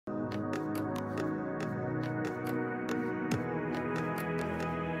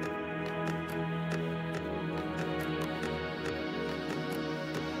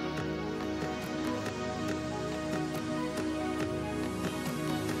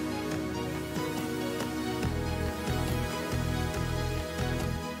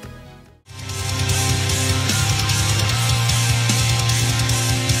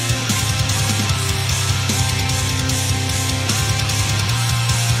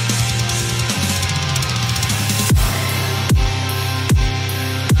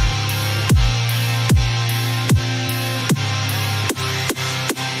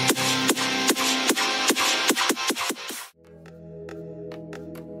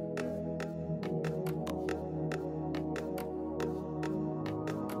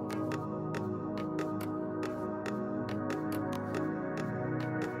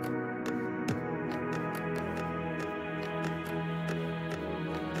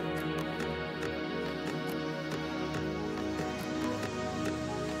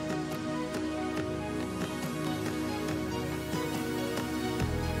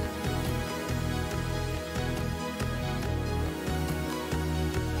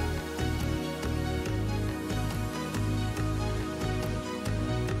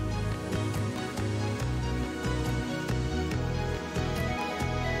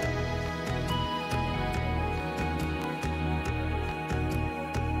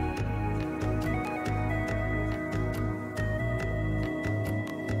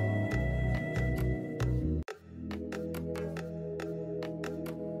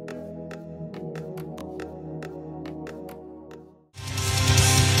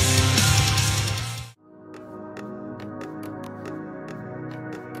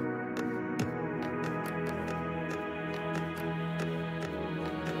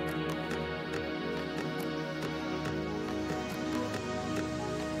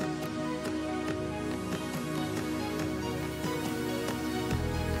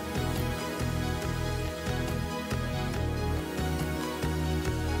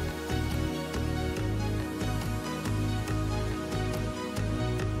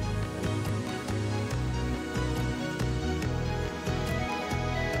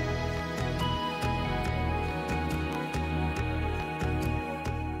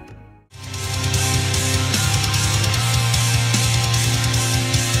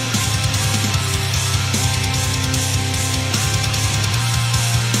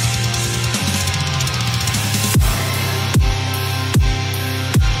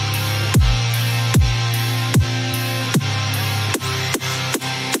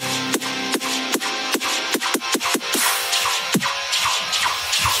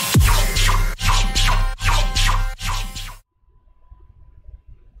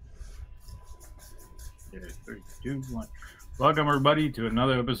2, 1. Welcome, everybody, to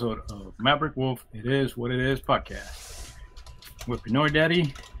another episode of Maverick Wolf It Is What It Is podcast with Pinoy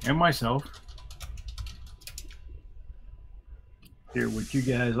Daddy and myself. Here with you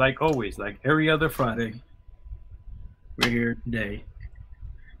guys, like always, like every other Friday. We're here today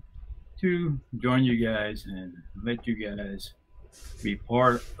to join you guys and let you guys be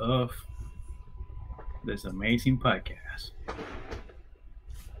part of this amazing podcast.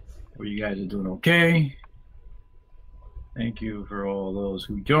 Hope you guys are doing okay. Thank you for all those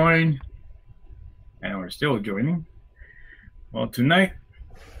who joined and are still joining. Well, tonight,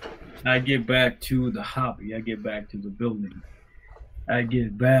 I get back to the hobby. I get back to the building. I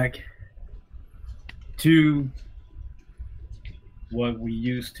get back to what we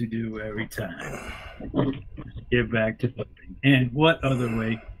used to do every time. Get back to building. And what other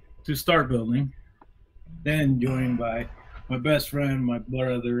way to start building than joined by my best friend, my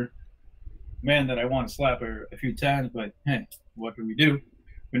brother, man that I want to slap her a few times, but hey, what do?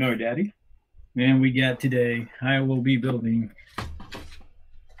 We know her daddy. And we got today, I will be building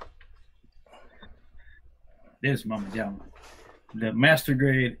this Mama Jama, the Master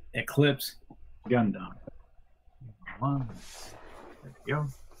Grade Eclipse Gundam. There we go.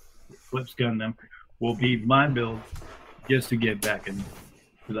 Eclipse Gundam will be my build just to get back into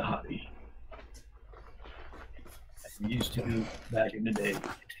the hobby. I used to do back in the day.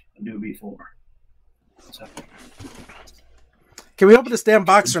 Do before. So, can we open this damn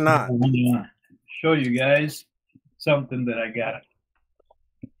box or not? I want to show you guys something that I got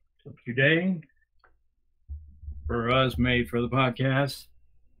today for us, made for the podcast.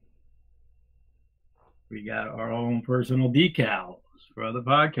 We got our own personal decals for the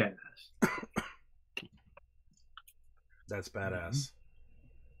podcast. That's badass.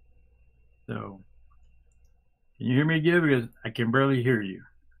 So, can you hear me again? Because I can barely hear you.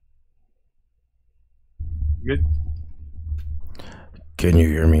 Good. Can you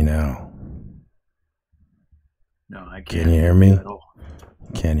hear me now? No, I can't. Can you hear me? At all.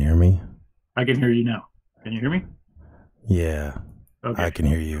 Can you hear me? I can hear you now. Can you hear me? Yeah. Okay. I can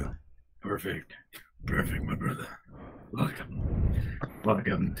hear you. Perfect. Perfect, my brother.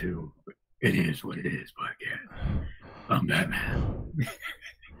 Welcome to It Is What It Is podcast. I'm Batman.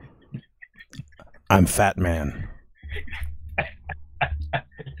 I'm Fat Man.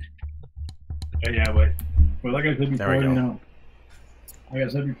 Yeah, but like I said before,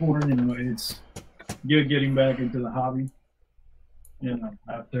 it's good getting back into the hobby.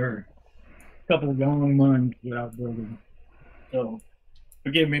 After a couple of long months without building. So,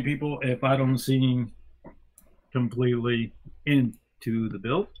 forgive me, people, if I don't seem completely into the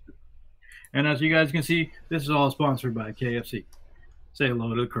build. And as you guys can see, this is all sponsored by KFC. Say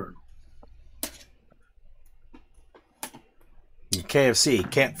hello to the Colonel. KFC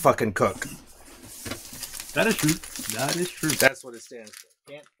can't fucking cook. That is true. That is true. That's what it stands for.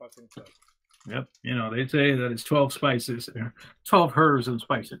 Can't fucking cook. Yep. They say that it's 12 spices, 12 herbs and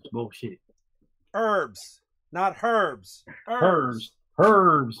spices. Bullshit. Herbs, not herbs. Herbs.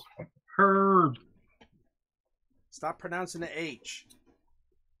 Stop pronouncing the H.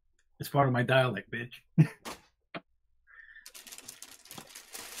 It's part of my dialect, bitch.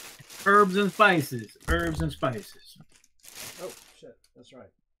 Herbs and spices. Oh, shit. That's right.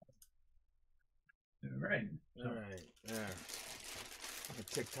 All right. There. The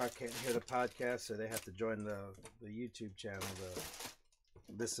TikTok can't hear the podcast, so they have to join the YouTube channel to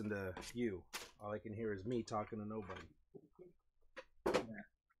listen to you. All I can hear is me talking to nobody.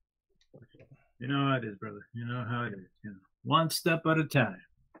 You know how it is, brother. You know how it is. One step at a time.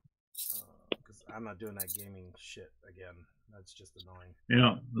 Because I'm not doing that gaming shit again. That's just annoying.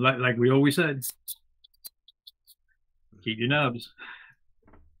 Like we always said, keep your nubs.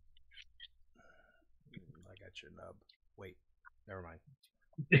 I got your nub. Wait, never mind.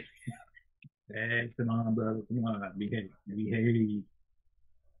 Hey, come on, brother. Come on. Behave.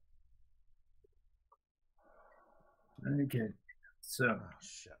 Okay. So,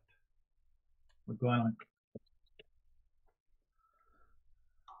 shit. What's going on?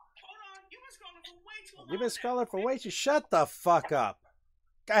 You've been scrolling for way too. Shut the fuck up.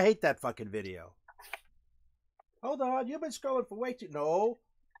 I hate that fucking video. Hold on, you've been scrolling for way too. No,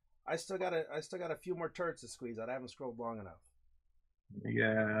 I still got a few more turds to squeeze out. I haven't scrolled long enough. We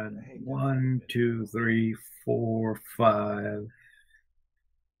got 1, 2, 3, 4, 5,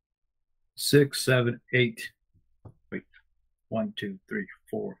 6, 7, 8. Wait, 1, 2, 3,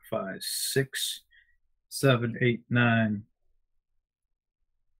 4, 5, 6, 7, 8, 9.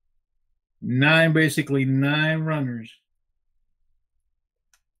 9 runners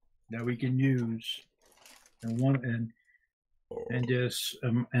that we can use, and just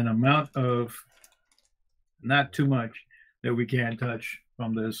an amount of not too much that we can't touch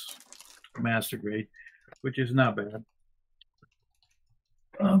from this master grade, which is not bad.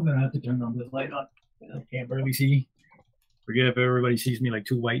 I'm gonna have to turn on this light on. I can't barely see. Forget if everybody sees me like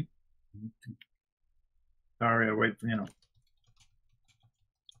too white. Sorry, I wait, you know.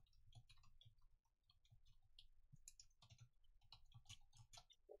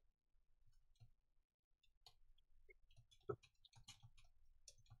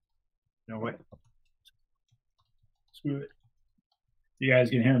 You know what? Screw it. You guys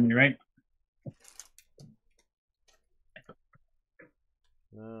can hear me, right?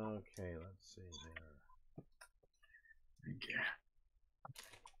 Okay, let's see here. Okay.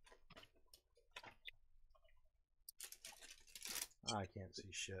 I can't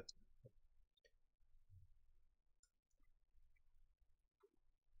see shit.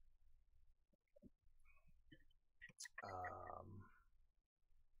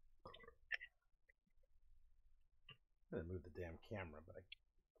 I'm gonna move the damn camera, but I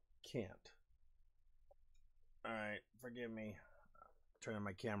can't. Alright, forgive me. Turning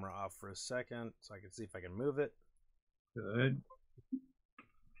my camera off for a second so I can see if I can move it. Good.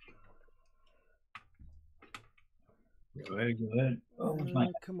 Go ahead, go ahead. Oh,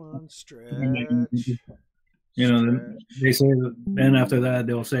 come on, stretch. You know, they say that then after that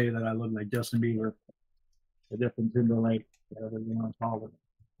they'll say that I look like Justin Bieber, a different Timberlake, whatever you want to call it.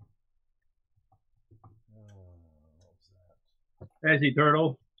 Crazy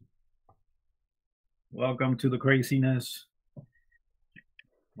Turtle, welcome to the craziness.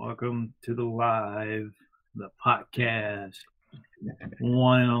 Welcome to the live, the podcast,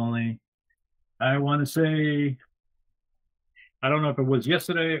 one and only. I want to say, I don't know if it was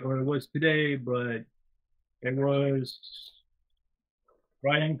yesterday or it was today, but it was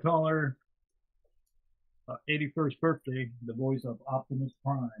Ryan Collar, 81st birthday, the voice of Optimus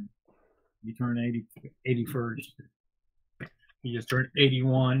Prime. He turned 81st. He just turned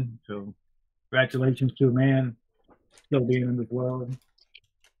 81, so congratulations to a man still being in this world.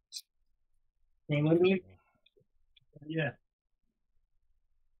 So literally, yeah.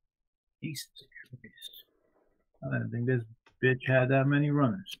 Jesus Christ. I didn't think this bitch had that many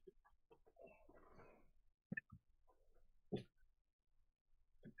runners.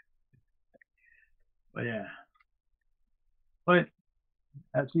 But yeah. But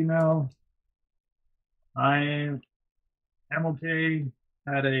as you know, I'm okay.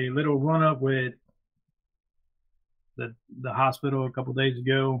 Had a little run up with the hospital a couple days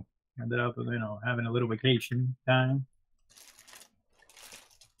ago. Ended up, you know, having a little vacation time.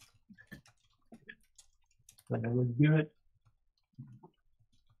 So that was good.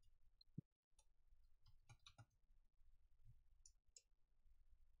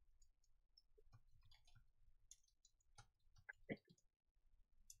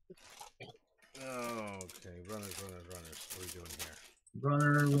 Okay, runners. What are we doing here?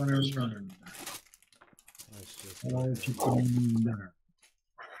 Runner. Let's just dinner.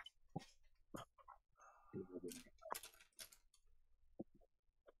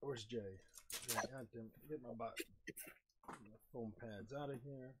 Where's Jay? Yeah, get my butt. My foam pads out of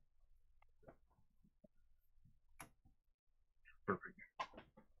here. Perfect.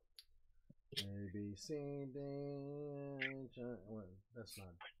 ABC that's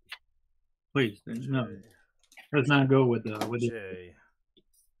not. Please, no. Let's not go with Jay. it.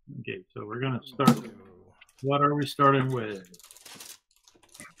 Okay, so we're gonna start. What are we starting with?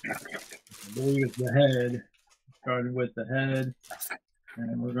 I believe it's the head. Starting with the head,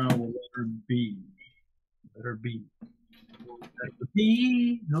 and we're going with letter B. Letter B. Let it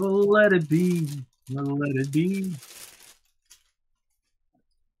be. No, let it be. No, let it be.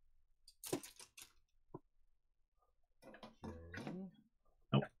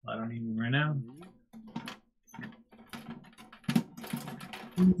 Nope, I don't need it right now.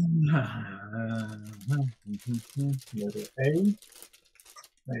 Letter A.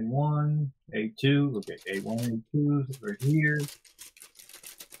 A1, A2. Okay, A1, A2 right here.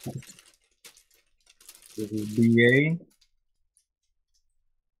 This is BA.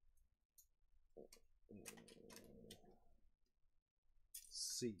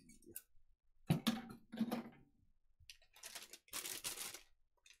 C.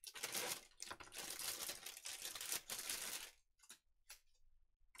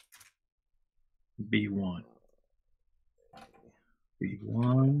 B1.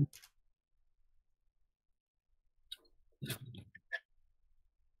 B1.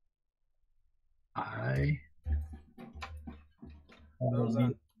 I. For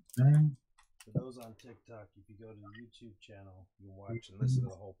those on TikTok, if you go to the YouTube channel, you can watch and listen to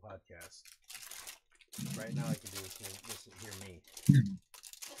the whole podcast. Right now, I can do is hear me.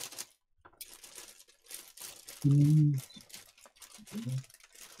 These.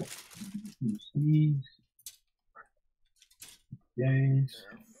 These. Days.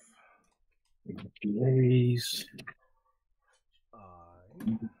 Days.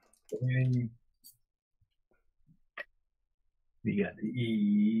 Okay. We got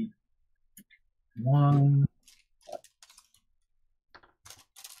the E1.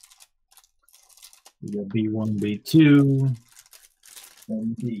 We got B1, B2,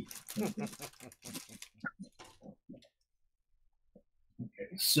 and B. Okay,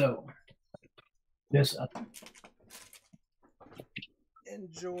 so this up.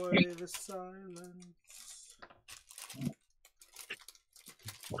 Enjoy the silence.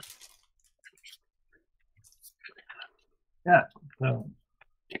 Yeah. So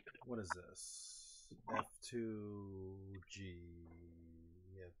What is this? F2G.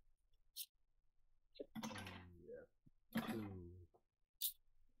 F2.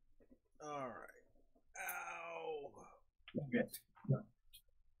 All right. Ow. okay.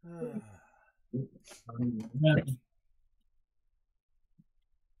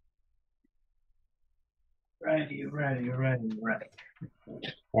 Righty. All right.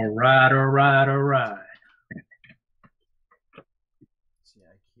 See,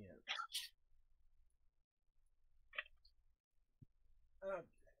 I can't. Okay,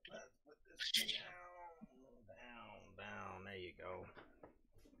 let's put this down. There you go.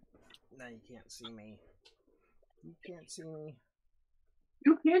 Now you can't see me. You can't see me.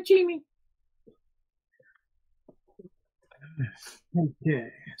 You can't see me.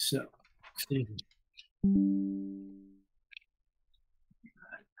 Okay, so see.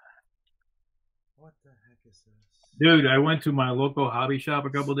 What the heck is this? Dude, I went to my local hobby shop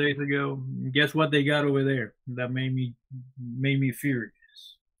a couple days ago. Guess what they got over there? That made me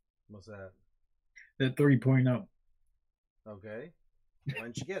furious. What's that? The 3.0. Okay. Why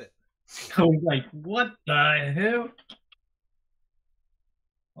didn't you get it? I was like, what the hell?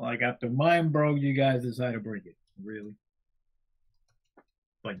 Like after mine broke, you guys decided to break it. Really?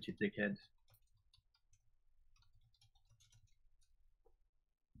 Bunch of dickheads.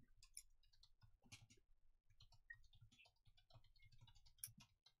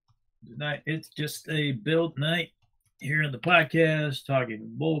 Tonight, it's just a build night here in the podcast, talking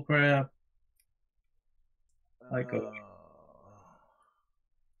bullcrap. Like what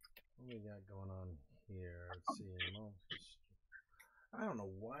we got going on here? Let's see. I don't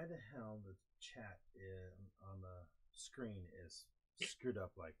know why the hell the chat on the screen is screwed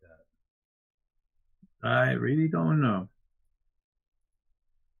up like that. I really don't know.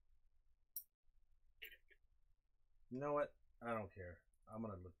 You know what? I don't care. I'm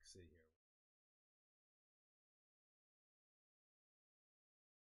gonna see here.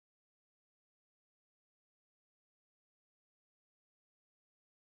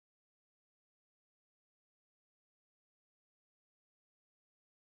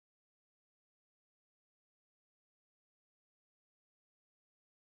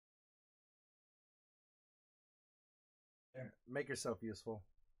 Make yourself useful.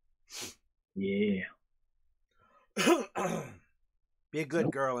 Yeah. Be a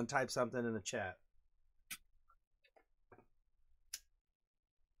good girl and type something in the chat.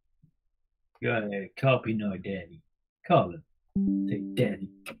 Go ahead, copy no daddy. Call him. Say daddy.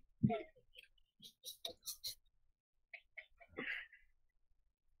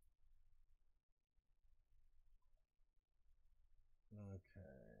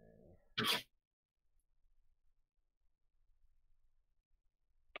 Okay.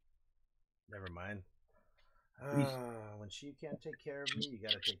 Never mind. When she can't take care of you, you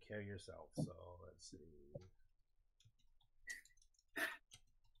gotta take care of yourself. So let's see.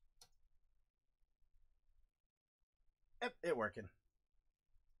 Yep, it working.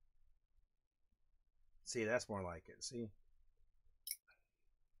 See, that's more like it. See?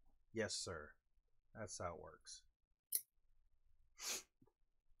 Yes, sir. That's how it works.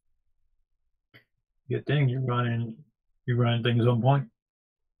 Good thing you're running things on point.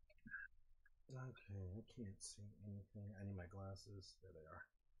 Okay, I can't see anything. I need my glasses. There they are.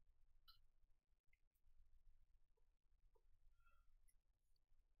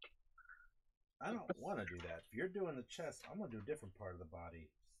 I don't want to do that. If you're doing the chest, I'm gonna do a different part of the body.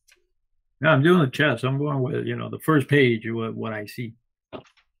 No, I'm doing the chest. I'm going with the first page of what I see. I'm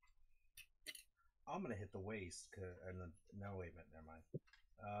gonna hit the waist. No, wait a minute. Never mind.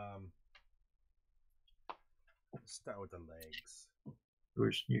 Let's start with the legs.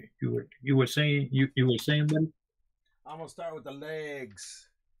 You were saying that? I'm gonna start with the legs.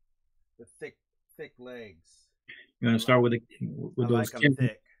 The thick legs. You're gonna start with I those. like them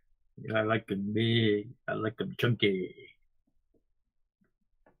thick. I like them big. I like them chunky.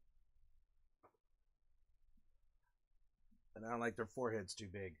 And I don't like their foreheads too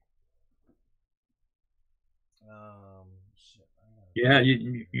big. Shit. Yeah,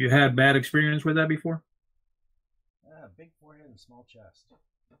 you had bad experience with that before? Yeah, big forehead and small chest.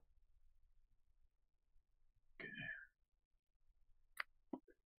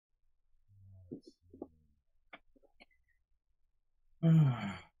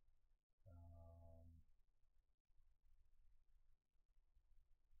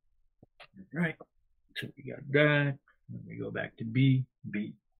 Right. So we got that. Let me go back to B.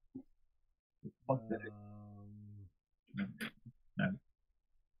 B. Fuck that. No.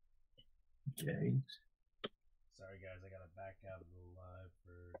 Okay. Sorry guys, I gotta back out of the live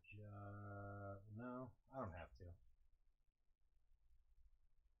for no, I don't have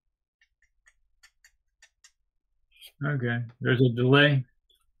to. Okay. There's a delay.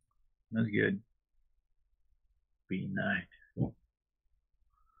 That's good. B9.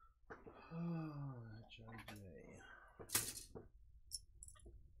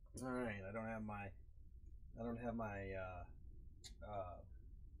 All right, I don't have my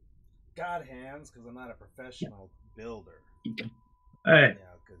God hands because I'm not a professional builder. All right.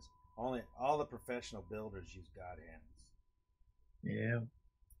 Yeah, because all the professional builders use God hands. Yeah.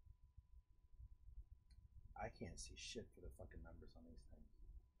 I can't see shit for the fucking numbers on these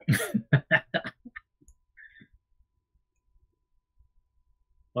things.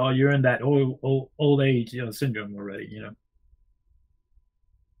 Oh, you're in that old age, syndrome already,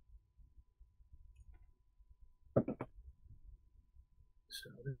 So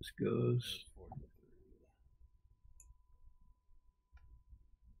this goes.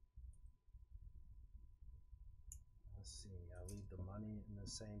 Let's see. I'll leave the money in the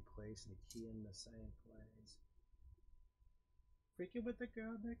same place and the key in the same place. Freaking with the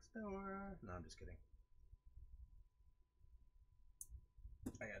girl next door. No, I'm just kidding.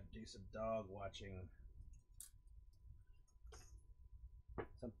 I gotta do some dog watching.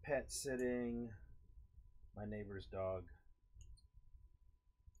 Some pet sitting. My neighbor's dog.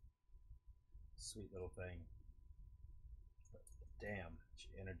 Sweet little thing. But damn,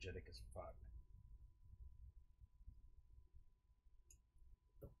 she's energetic as fuck.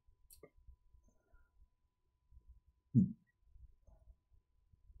 Oh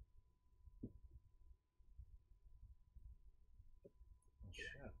shit.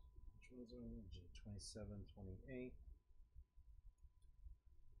 Which one's on 27, 28?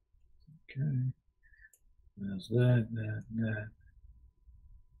 Okay. There's that.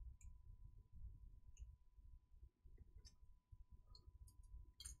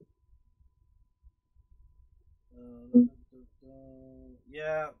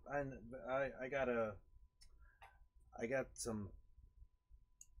 Yeah, I got some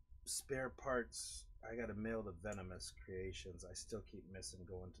spare parts. I got to mail the Venomous Creations. I still keep missing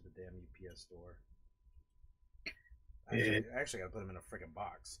going to the damn UPS store. Actually got to put them in a freaking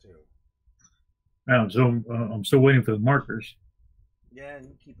box too. So I'm still waiting for the markers. Yeah, and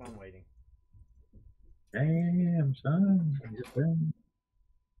you keep on waiting. Damn, son.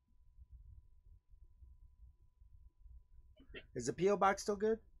 Is the PO box still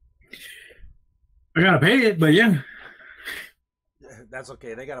good? I gotta pay it, but yeah. That's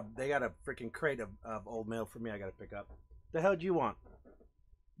okay. They got a freaking crate of old mail for me. I got to pick up. The hell do you want?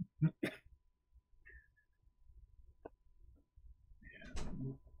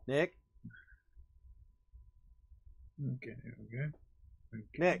 Nick. Okay.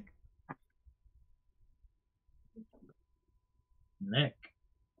 Nick.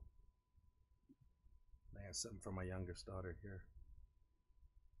 I have something for my youngest daughter here.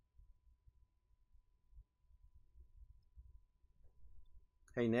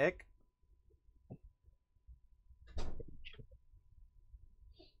 Hey, Nick.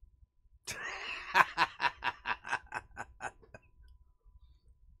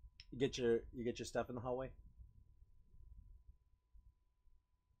 You get your stuff in the hallway?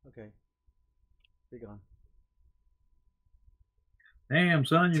 Okay. Be gone. Damn,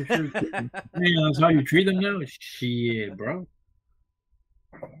 son, you're sure. Damn, that's how you treat them now? Shit, bro.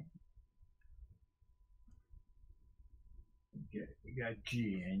 Okay, we got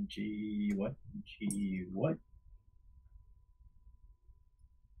G and G. What? G what?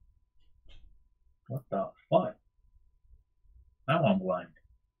 What the fuck? Now I'm blind.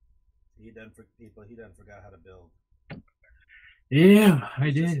 He done forgot how to build. Yeah, I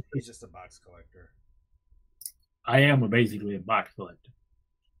did. He's just a box collector. I am basically a box collector.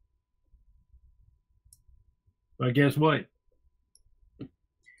 But guess what?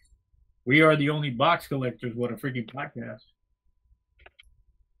 We are the only box collectors with a freaking podcast.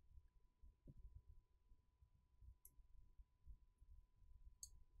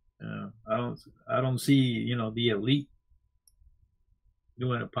 I don't see, the elite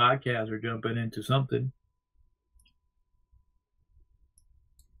doing a podcast or jumping into something.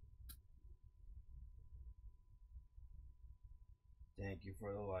 Thank you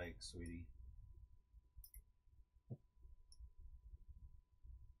for the like, sweetie.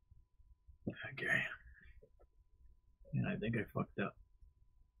 Okay. And I think I fucked up.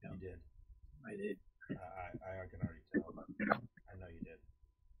 You did. I did. I can already tell. I know you did.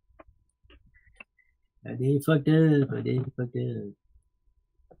 I did fucked up. I did fucked up.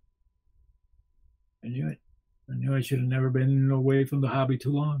 I knew it. I knew I should have never been away from the hobby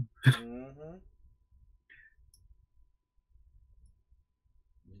too long. Mm-hmm.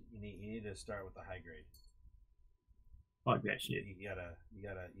 You need to start with the high grade. Fuck that shit. You gotta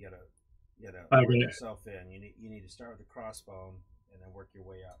Okay. work yourself in. You need to start with the crossbone and then work your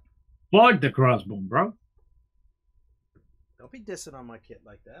way up. Fuck the crossbone, bro. Don't be dissing on my kit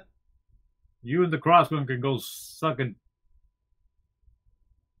like that. You and the crossbone can go sucking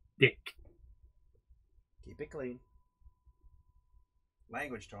dick. Keep it clean.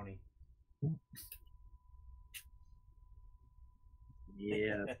 Language, Tony.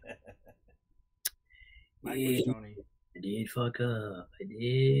 Yeah. Language, Tony. I did fuck up. I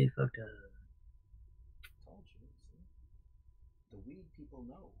did fuck up. Told you. See? The weed people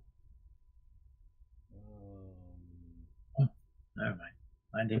know. Never mind.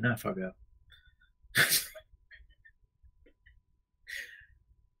 I did not fuck up.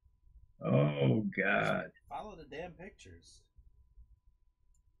 Oh, God. Follow the damn pictures.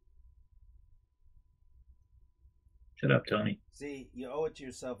 Shut up, Tony. See, you owe it to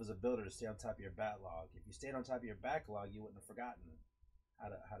yourself as a builder to stay on top of your backlog. If you stayed on top of your backlog, you wouldn't have forgotten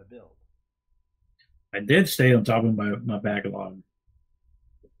how to build. I did stay on top of my backlog.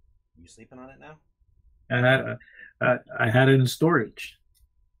 You sleeping on it now? I had it in storage.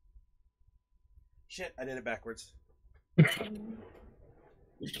 Shit, I did it backwards. Damn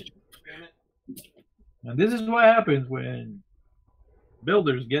it. And this is what happens when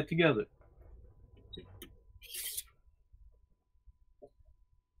builders get together.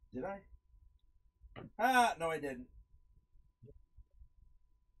 Did I? Ah, no, I didn't.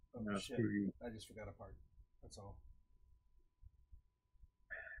 Oh, No, shit. screw you. I just forgot a part. That's all.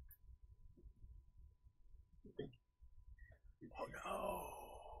 Oh,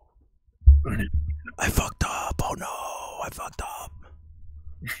 no. I fucked up. Oh, no. I fucked up.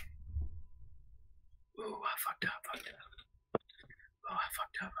 Oh, I fucked up. Oh, I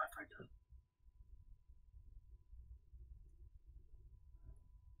fucked up.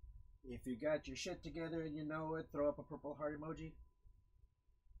 If you got your shit together and you know it, throw up a purple heart emoji.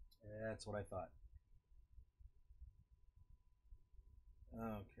 That's what I thought.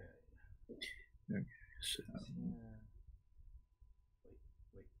 Okay. So,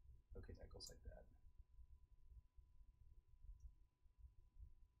 Wait. Okay, that goes like that.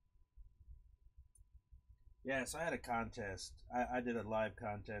 Yeah, so I had a contest. I did a live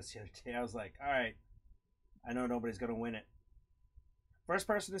contest the other day. I was like, all right, I know nobody's going to win it. First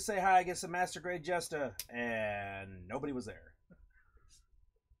person to say hi gets a Master Grade Justa, and nobody was there.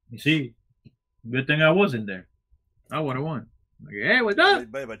 you see, good thing I wasn't there. I would have won. Like, hey, what's up?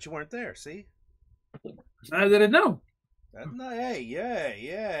 But you weren't there, see? I didn't know.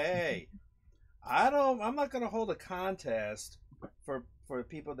 Hey. I'm not going to hold a contest for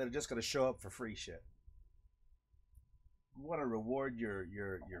people that are just going to show up for free shit. You want to reward your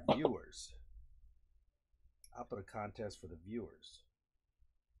viewers. I'll put a contest for the viewers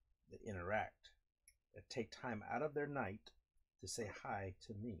that interact, that take time out of their night to say hi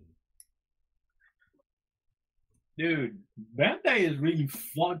to me. Dude, Bandai is really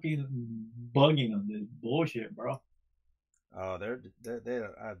fucking bugging on this bullshit, bro. Oh, they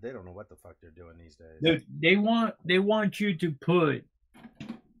don't know what the fuck they're doing these days. Dude, they want you to put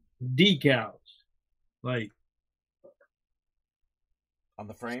decals, like on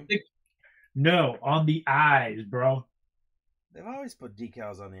the frame. No, on the eyes, bro. They've always put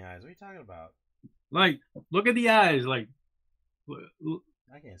decals on the eyes. What are you talking about? Like, look at the eyes. Like,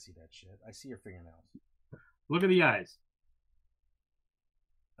 I can't see that shit. I see your fingernails. Look at the eyes.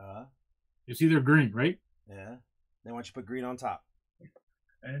 You see they're green, right? Yeah. They want you to put green on top.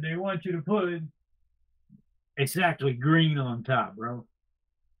 And they want you to put exactly green on top, bro.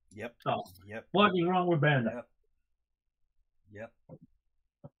 Yep. Oh, yep. What is wrong with Bandai? Yep.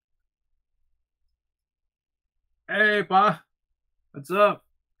 Hey, Pa. What's up?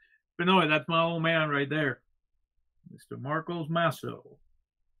 But no, that's my old man right there. Mr. Marcos Masso.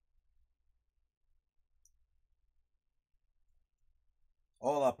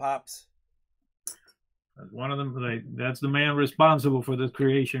 Hola, Pops. That's one of them. That's the man responsible for this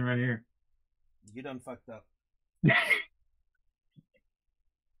creation right here. You done fucked up.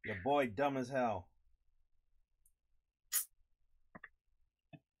 Your boy dumb as hell.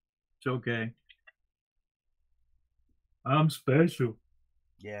 It's okay. I'm special.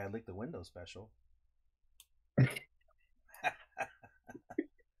 Yeah, lick the window special.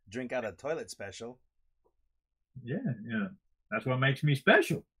 Drink out of toilet special. Yeah, yeah. That's what makes me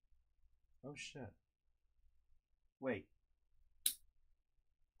special. Oh shit. Wait.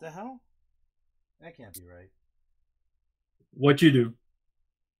 The hell? That can't be right. What you do?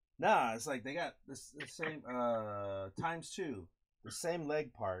 Nah, it's like they got the same times two. The same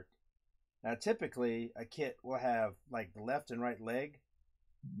leg part. Now typically a kit will have like the left and right leg.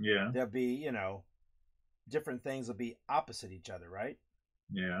 Yeah, There'll be, different things will be opposite each other, right?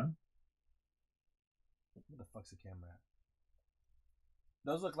 yeah. Where the fuck's the camera at?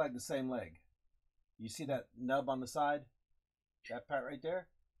 Those look like the same leg. You see that nub on the side? That part right there?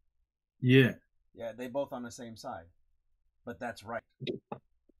 Yeah. Yeah, they both on the same side. But that's right.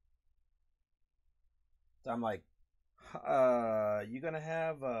 So I'm like, you gonna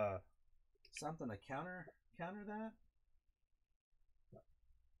have something to counter that?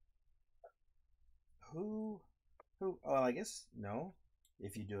 Who oh, I guess no.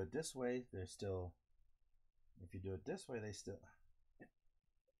 If you do it this way, they're still if you do it this way, they still.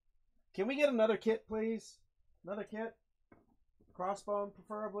 Can we get another kit, please? Another kit? Crossbone,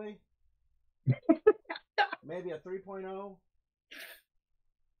 preferably. Maybe a 3.0.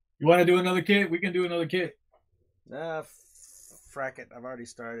 You want to do another kit? We can do another kit. Frack it. I've already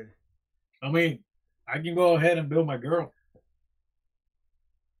started. I mean, I can go ahead and build my girl.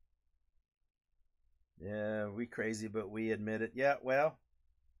 Yeah, we crazy, but we admit it. Yeah, well.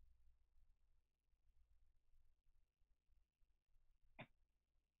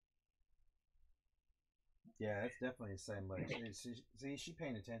 Yeah, that's definitely the same way. See, she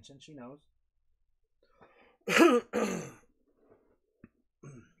paying attention. She knows.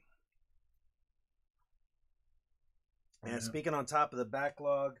 And speaking on top of the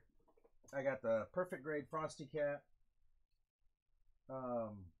backlog, I got the perfect grade Frosty Cat.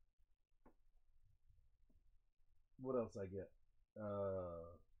 What else I get?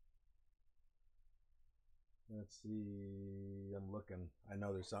 Let's see. I'm looking. I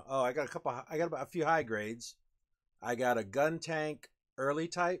know there's some. Oh, I got a couple. I got about a few high grades. I got a gun tank early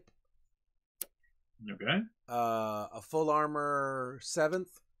type. Okay. A full armor 7th.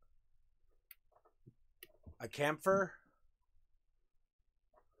 A camphor.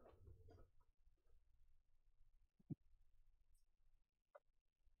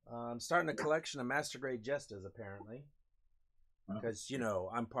 I'm starting a collection of master grade Jestas apparently, because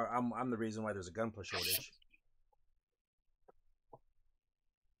I'm the reason why there's a gunpla shortage.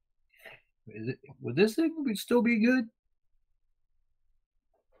 Would this thing still be good?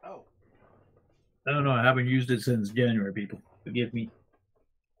 Oh, I don't know. I haven't used it since January. People, forgive me.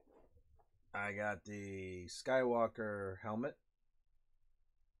 I got the Skywalker helmet.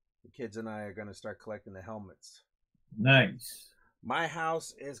 The kids and I are going to start collecting the helmets. Nice. My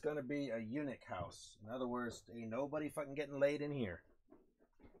house is going to be a eunuch house. In other words, ain't nobody fucking getting laid in here.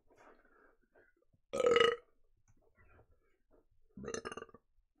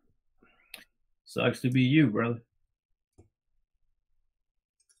 Sucks to be you, brother.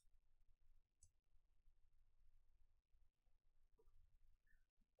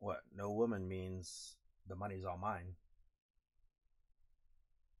 What? No woman means the money's all mine.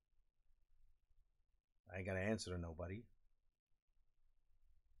 I ain't gonna answer to nobody.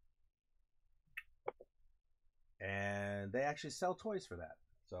 And they actually sell toys for that.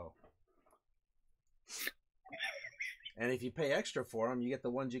 So, and if you pay extra for them, you get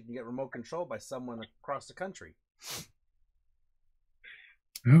the ones you can get remote control by someone across the country.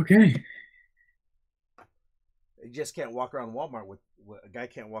 Okay. You just can't walk around Walmart with a guy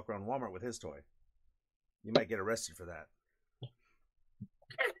can't walk around Walmart with his toy. You might get arrested for that.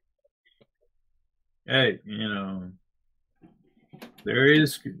 Hey, there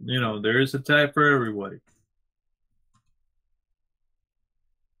is a type for everybody.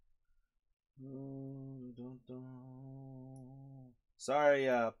 Sorry,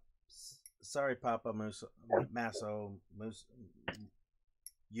 Papa Masso,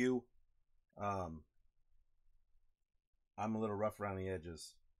 you. I'm a little rough around the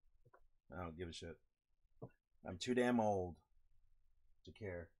edges. I don't give a shit. I'm too damn old to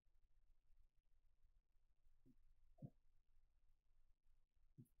care.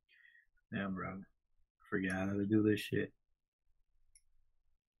 Damn, bro. Forgot how to do this shit.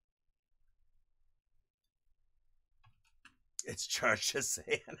 It's Charge just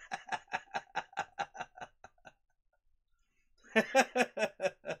saying.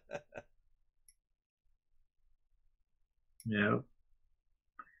 Yeah.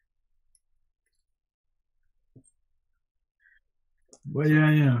 Well,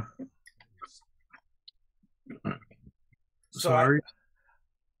 yeah. So Sorry.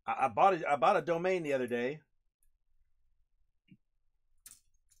 I bought a domain the other day.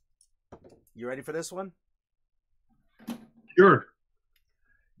 You ready for this one? Sure.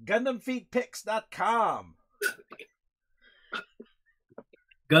 GundamFeetPics.com.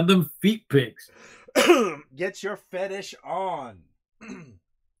 Gundam feet pics. Get your fetish on.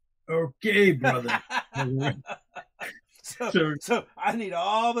 Okay, brother. So I need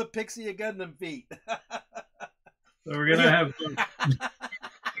all the pixie Gundam feet. So we're gonna have some.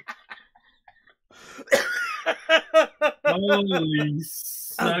 Holy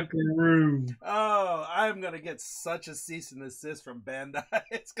suckaroo. Oh, I'm gonna get such a cease and desist from Bandai.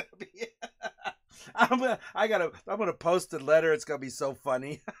 It's gonna be. I'm gonna post a letter. It's gonna be so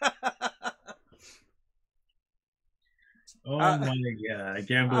funny. Oh my god! I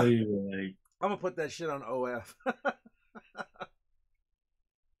can't believe it. Like, I'm gonna put that shit on OF.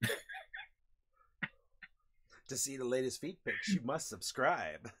 To see the latest feet pics, you must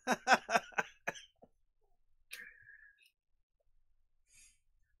subscribe.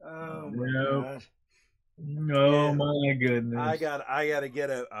 Oh my god! Oh my goodness! I gotta get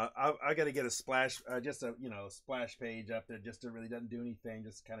a splash, just a splash page up there, just to really doesn't do anything,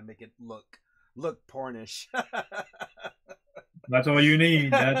 just kind of make it look pornish. That's all you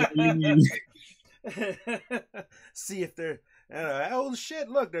need. That's all you need. See if they're oh shit!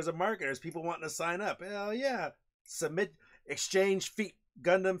 Look, there's a market. There's people wanting to sign up. Hell yeah! Submit, exchange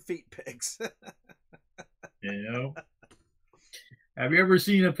Gundam feet pics. Have you ever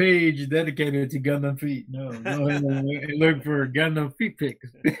seen a page dedicated to Gundam feet? No. Go ahead and look for Gundam feet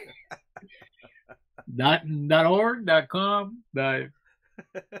pics. .org, .com.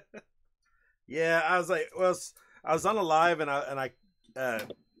 Yeah, I was like, well, I was on a live and I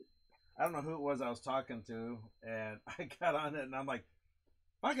don't know who it was I was talking to, and I got on it and I'm like,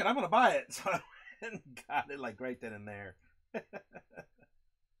 fuck it, I'm gonna buy it. So I went and got it like right then and there.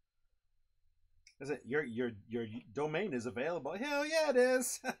 Is it your domain is available? Hell yeah, it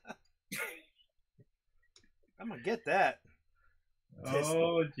is. I'm gonna get that.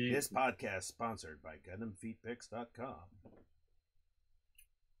 This podcast sponsored by GundamFeetPics.com.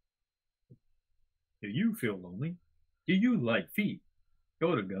 Do you feel lonely? Do you like feet?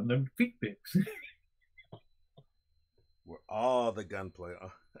 Go to Gundam Feet Pics. Where all the gunplay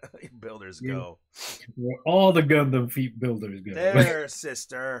builders go. Where all the Gundam feet builders go. There,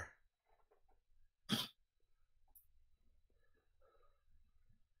 sister.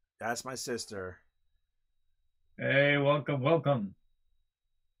 That's my sister. Hey, welcome.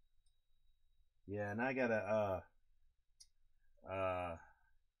 Yeah, and I gotta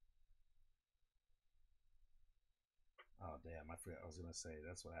oh damn, I forgot what I was gonna say.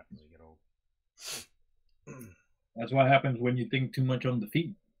 That's what happens when you get old. That's what happens when you think too much on the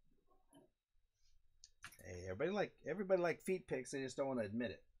feet. Hey, everybody like feet pics, they just don't want to admit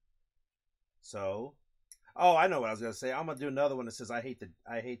it. So, oh, I know what I was gonna say. I'm gonna do another one that says I hate the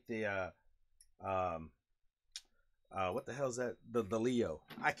what the hell is that? The Leo.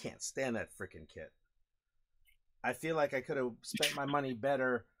 I can't stand that freaking kit. I feel like I could have spent my money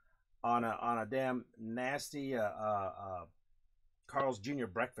better on a damn nasty Carl's Jr.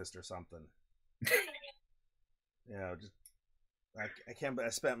 breakfast or something. Just I can't. I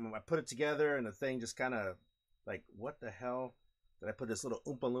put it together and the thing just kind of like, what the hell did I put this little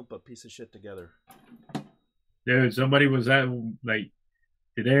Oompa Loompa piece of shit together? Dude, somebody was like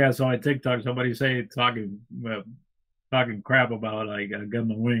today. I saw a TikTok. Somebody talking crap about like a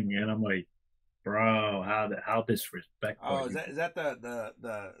Gundam wing, and I'm like, bro, how disrespectful. Oh, is that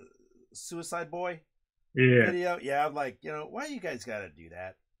the Suicide Boy Yeah. video? Yeah, I'm like, why you guys gotta do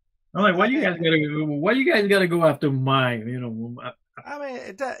that? I'm like, why you guys gotta go after mine? I mean,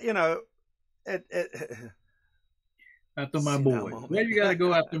 after my boys. Why you gotta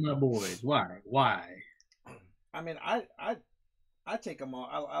go after my boys? Why? I mean, I take them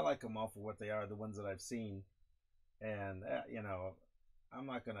all. I like them all for what they are, the ones that I've seen, and I'm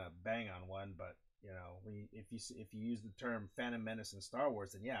not gonna bang on one, but if you use the term Phantom Menace in Star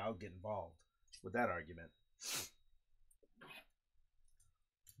Wars, then yeah, I'll get involved with that argument.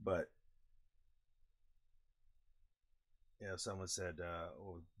 But someone said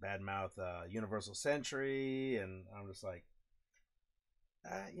badmouth Universal Century, and I'm just like,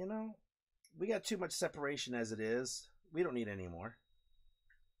 we got too much separation as it is. We don't need any more.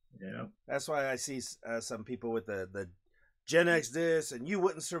 Yeah, that's why I see some people with the Gen X this and you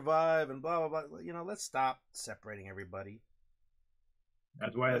wouldn't survive and blah blah blah. Let's stop separating everybody.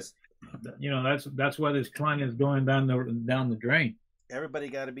 That's why that's why this clan is going down the drain. everybody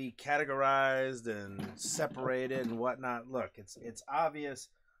got to be categorized and separated and whatnot. Look, it's obvious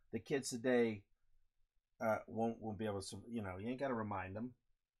the kids today won't be able to. You know, you ain't got to remind them.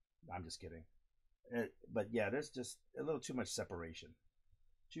 I'm just kidding. But yeah, there's just a little too much separation.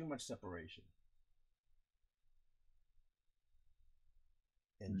 Too much separation.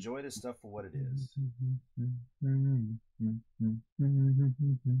 Enjoy the stuff for what it is.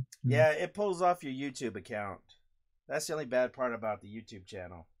 Yeah, it pulls off your YouTube account. That's the only bad part about the YouTube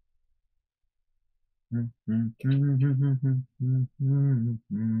channel. I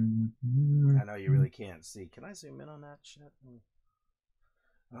know you really can't see. Can I zoom in on that shit?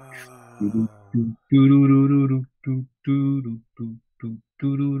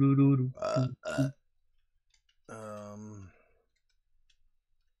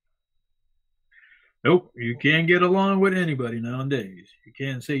 Nope, you can't get along with anybody nowadays. You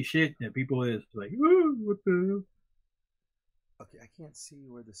can't say shit that people is like, "Ooh, what the hell?" Okay, I can't see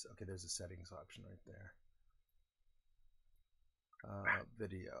where this. Okay, there's a settings option right there.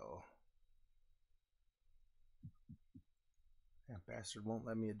 Video. That bastard won't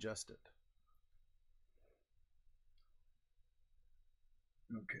let me adjust it.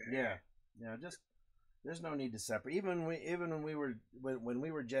 Okay. Yeah. Just there's no need to separate. Even when we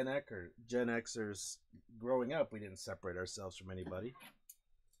were Gen Xers growing up, we didn't separate ourselves from anybody.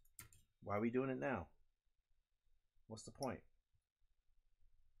 Why are we doing it now? What's the point?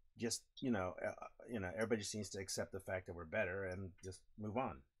 Just everybody just needs to accept the fact that we're better and just move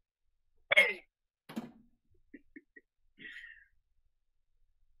on.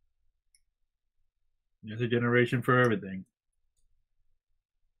 There's a generation for everything.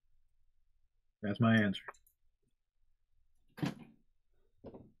 That's my answer.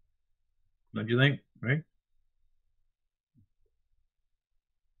 Don't you think? Right?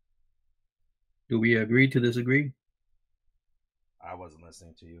 Do we agree to disagree? I wasn't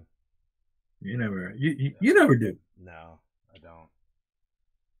listening to you. You never. You never do. No, I don't.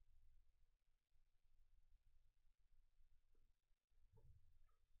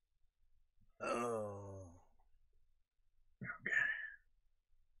 Oh. Okay.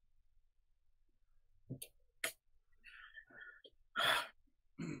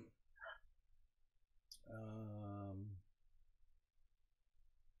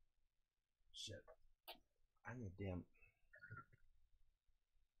 Shit. I need damn.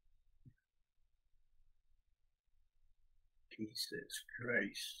 Jesus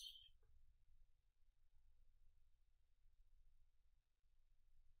Christ.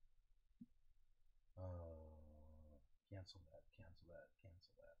 Cancel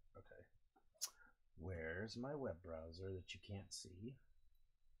that. Okay. Where's my web browser that you can't see?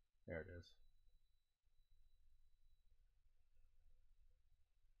 There it is.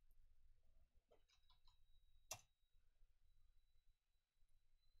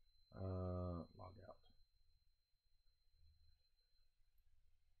 Log out.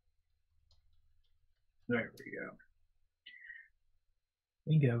 There we go.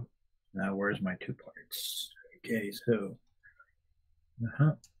 Bingo. Now where's my two parts? Okay, so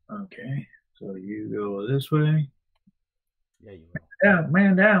okay. So you go this way. Yeah, you will. Down,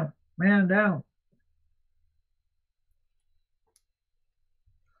 man down.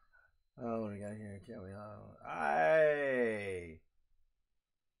 Oh, what do we got here? Can't we? Oh, aye.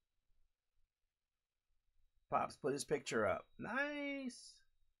 Pops put his picture up. Nice.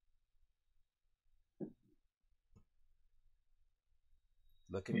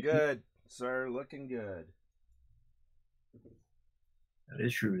 Looking good, sir. Looking good. That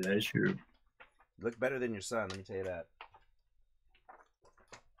is true. That is true. You look better than your son. Let me tell you that.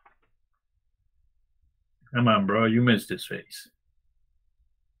 Come on, bro. You missed his face.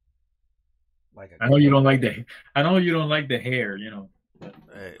 Like I know you don't like the. I know you don't like the hair. You know.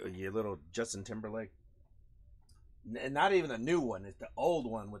 Hey, you little Justin Timberlake. Not even the new one. It's the old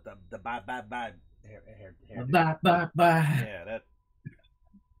one with the bye hair. Bye. Yeah, that.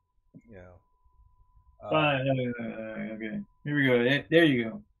 You know. Bye. Okay. Here we go. There you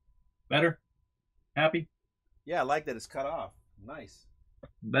go. Better. Happy. Yeah, I like that it's cut off. Nice.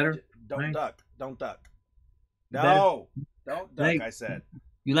 Better. Don't nice. duck. Don't duck. No, don't duck. Like, I said.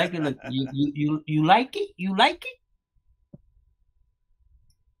 You like it? You like it? You like it?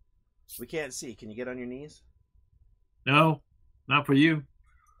 We can't see. Can you get on your knees? No, not for you.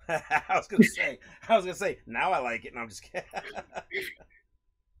 I was gonna say. Now I like it. No, I'm just kidding.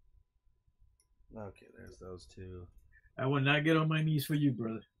 Okay, there's those two. I will not get on my knees for you,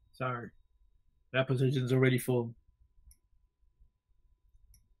 brother. Sorry, that position's already full.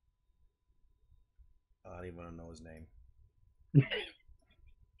 I don't even want to know his name.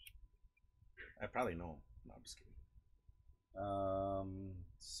 I probably know him. No, I'm just kidding.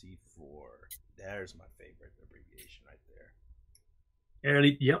 C4. There's my favorite abbreviation right there.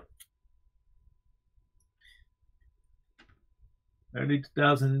 Early, yep. Early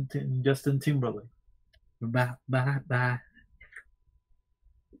 2010, Justin Timberlake. Bye, bye, bye.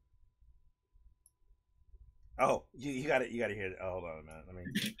 Oh, you got it. You got to hear it. Oh, hold on a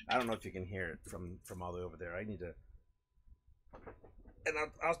minute. I don't know if you can hear it from all the way over there. I need to, and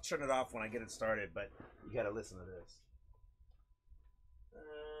I'll turn it off when I get it started. But you got to listen to this.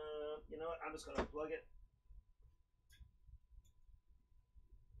 You know what? I'm just gonna plug it.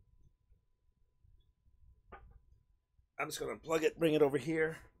 I'm just gonna plug it, bring it over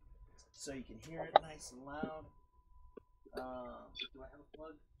here, so you can hear it nice and loud. Do I have a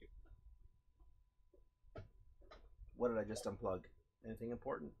plug? What did I just unplug? Anything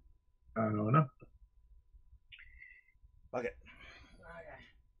important? I don't know. Plug it. Okay.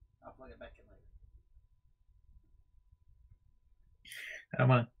 I'll plug it back in later.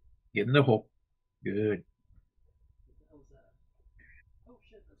 Come on. Get in the hole. Good. What the hell is that? Oh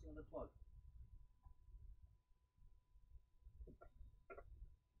shit, that's another plug.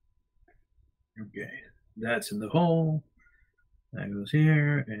 Okay. That's in the hole. That goes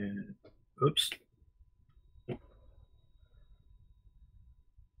here. And oops.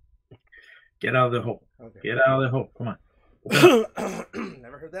 Get out of the hole. Okay. Get out of the hole. Come on.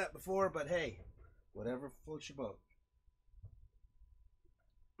 Never heard that before, but hey, whatever floats your boat.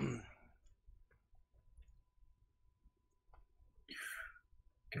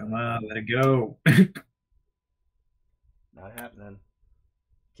 Come on, let it go. Not happening.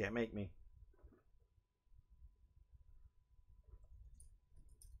 Can't make me.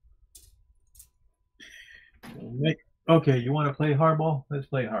 Okay, you want to play hardball? Let's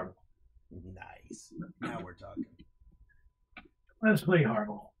play hardball. Nice. Now we're talking. Let's play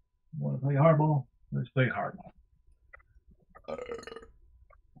hardball. You want to play hardball? Let's play hardball.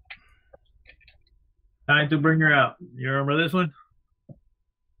 Time to bring her out. You remember this one?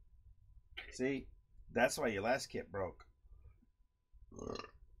 See, that's why your last kit broke.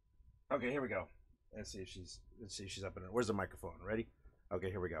 Okay, here we go. Let's see if she's up in it. Where's the microphone? Ready? Okay,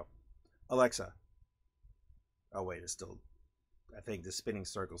 here we go. Alexa. Oh wait, it's still. I think the spinning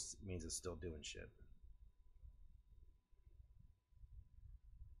circles means it's still doing shit.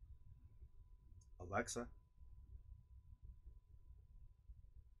 Alexa.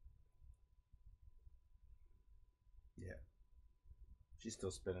 Yeah. She's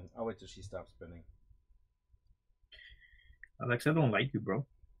still spinning. I'll wait till she stops spinning. Alexa, I don't like you, bro.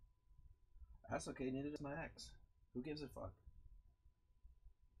 That's okay, neither does my ex. Who gives a fuck?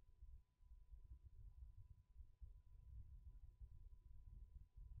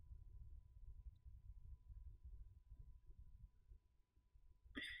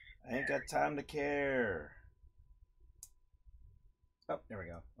 I ain't got time to care. Oh, there we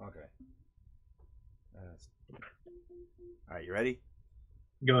go. Okay. All right, you ready?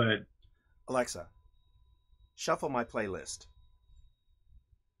 Go ahead. Alexa, shuffle my playlist.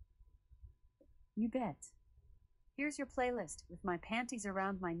 You bet. Here's your playlist with My Panties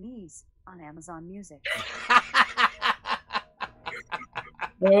Around My Knees on Amazon Music.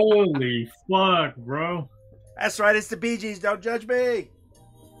 Holy fuck, bro. That's right, it's the Bee Gees. Don't judge me.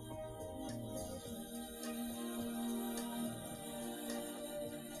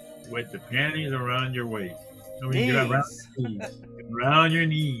 With the panties around your waist. I mean, Knees. you're around your knees. Around your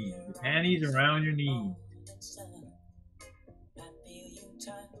knees. The panties around your knees.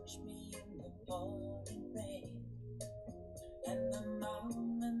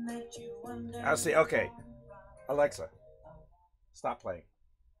 I'll see. Okay. Alexa, stop playing.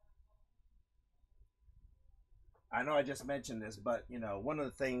 I know I just mentioned this, but you know, one of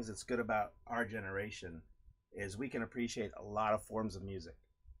the things that's good about our generation is we can appreciate a lot of forms of music.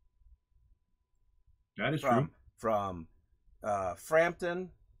 That is true. From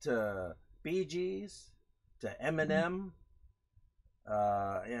Frampton to Bee Gees to Eminem,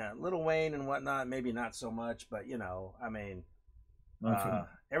 yeah, Lil Wayne and whatnot. Maybe not so much, but you know, I mean,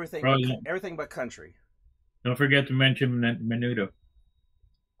 everything but country. Don't forget to mention Menudo.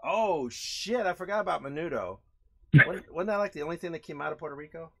 Oh shit! I forgot about Menudo. Wasn't that like the only thing that came out of Puerto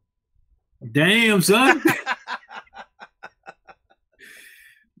Rico? Damn, son.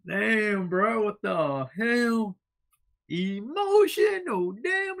 Damn, bro. What the hell? Emotional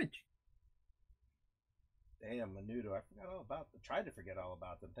damage. Damn, Menudo. I forgot all about them. Tried to forget all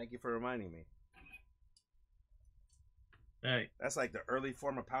about them. Thank you for reminding me. Hey. That's like the early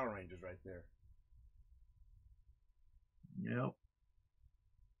form of Power Rangers right there. Yep.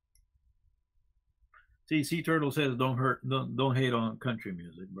 See, Sea Turtle says don't hate on country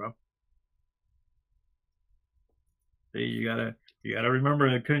music, bro. See, you gotta remember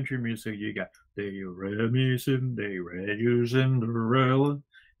the country music. You got they read me they read you Cinderella.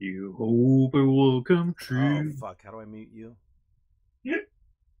 You hope it will come Oh true. fuck! How do I mute you?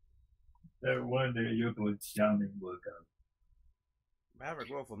 That one day your good sounding will come. Maverick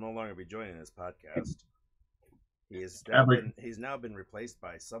Wolf will no longer be joining this podcast. Maverick, He's now been replaced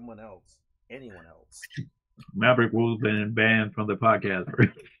by someone else, anyone else. Maverick will have been banned from the podcast.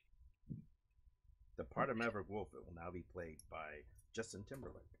 The part of Maverick Wolf that will now be played by Justin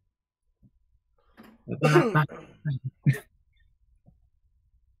Timberlake.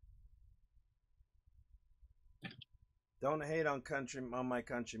 Don't hate on my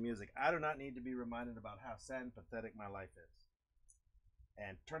country music. I do not need to be reminded about how sad and pathetic my life is.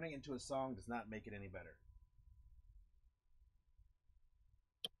 And turning into a song does not make it any better.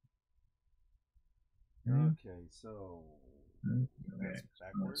 Okay, so that's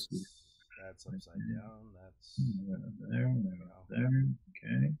backwards. That's upside down. That's there.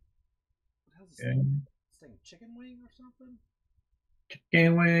 Okay. What hell's this thing? This thing chicken wing or something?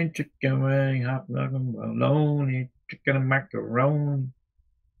 Chicken wing, hot dog and bologna, chicken and macaroni.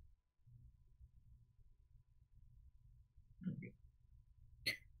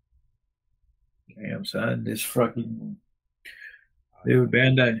 Damn, son, this fucking dude,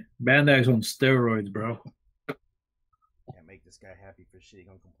 Bandai's on steroids, bro. Can't make this guy happy for shit. He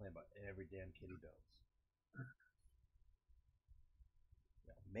gonna complain about every damn kid he builds.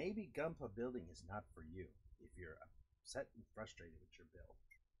 Yeah, maybe Gunpla building is not for you if you're upset and frustrated with your build.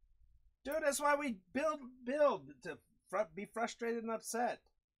 Dude, that's why we build to be frustrated and upset.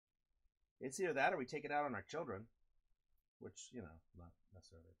 It's either that or we take it out on our children, which, you know, not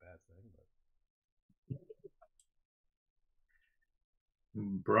necessarily a bad thing, but.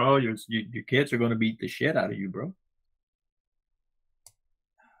 Bro, your kids are going to beat the shit out of you, bro.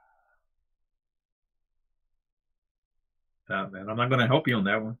 Man, I'm not going to help you on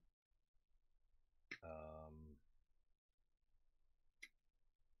that one.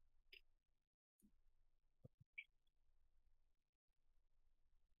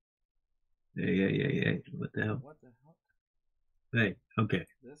 Yeah. What the hell? What the hell? Hey, okay.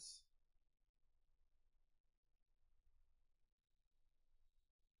 This.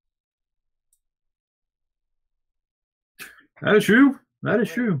 That is true. That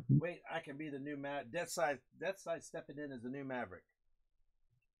is true. Wait, I can be the new Death Side stepping in as the new Maverick.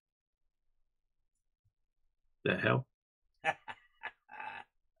 The hell?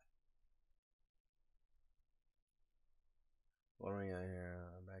 What do we got here?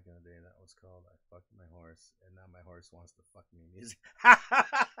 Back in the day, that was called "I Fucked My Horse," and now my horse wants to fuck me music.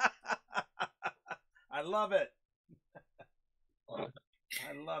 I love it.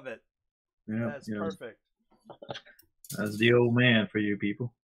 I love it. Yeah, that's perfect. That's the old man for you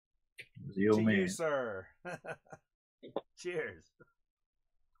people. That's the old man. You, sir. Cheers.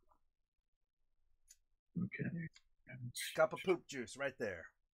 Okay. Cup of poop juice right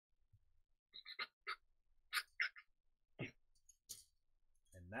there.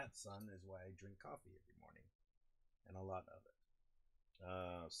 And that, son, is why I drink coffee every morning. And a lot of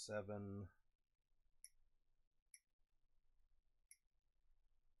it. 7.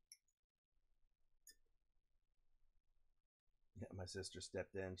 Yeah, my sister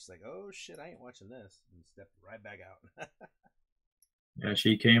stepped in. She's like, "Oh shit, I ain't watching this," and stepped right back out. Yeah,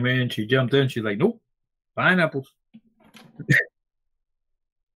 she came in. She jumped in. She's like, "Nope, pineapples."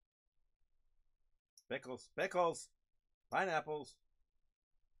 Pickles, pineapples,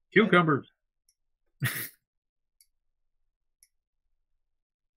 cucumbers.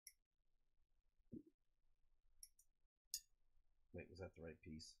 Wait, was that the right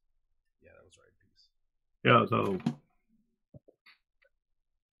piece? Yeah, that was the right piece. Yeah, so.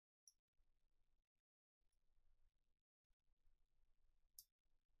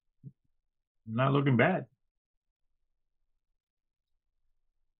 Not looking bad.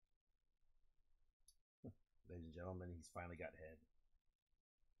 Ladies and gentlemen, he's finally got head.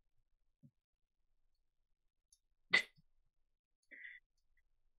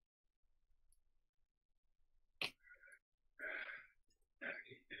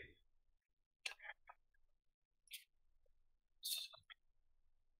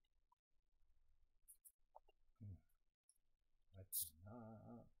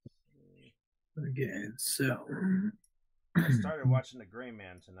 Again, so I started watching The Gray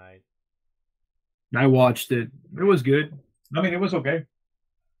Man tonight. I watched it. It was good. I mean, it was okay.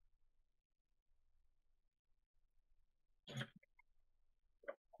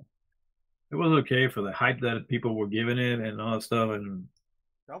 It was okay for the hype that people were giving it and all that stuff. And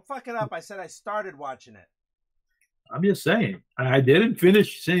don't fuck it up. I said I started watching it. I'm just saying. I didn't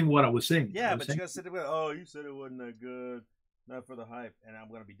finish saying what I was saying. Yeah, I was but saying, you're gonna sit there with, oh, you said it wasn't that good, not for the hype, and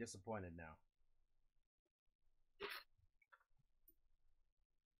I'm gonna be disappointed now.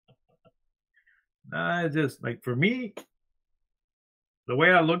 it's just like for me, the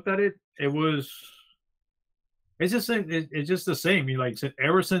way I looked at it, it's just it's just the same. You like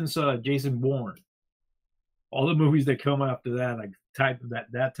ever since Jason Bourne, all the movies that come after that, like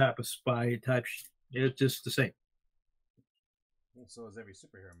that type of spy type, it's just the same. And so is every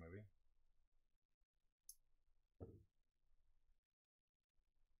superhero movie.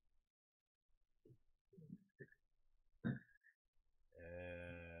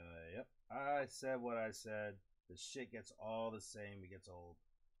 Yep. I said what I said. The shit gets all the same. It gets old.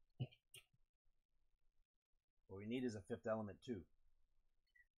 What we need is a Fifth Element too.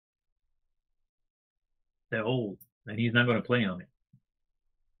 They're old, and he's not going to play on it.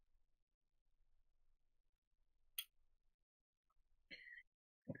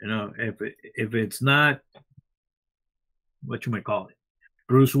 You know, if it's not what you might call it,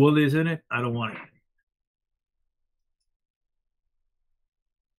 Bruce Willis in it, I don't want it.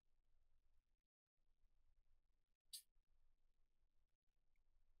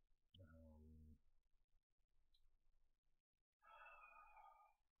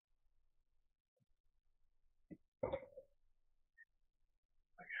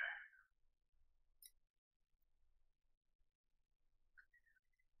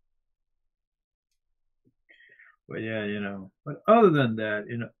 But yeah, you know. But other than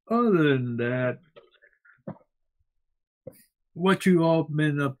that, what you all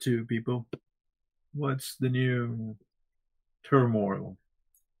been up to, people? What's the new turmoil?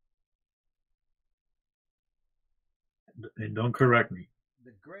 And don't correct me.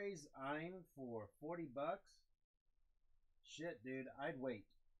 The Gray's Ein for $40? Shit, dude, I'd wait.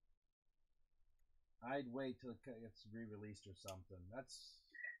 I'd wait till it's re-released or something. That's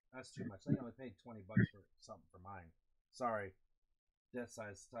too much. I only paid $20 for something for mine. Sorry, Death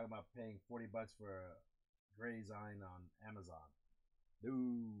Size talking about paying $40 for a Gray's Ein on Amazon. No.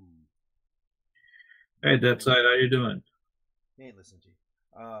 Hey, Death Side, how you doing? He ain't listening to you.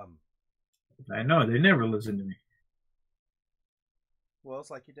 I know they never listen to me. Well,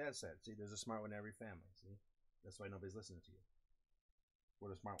 it's like your dad said. See, there's a smart one in every family. See, that's why nobody's listening to you.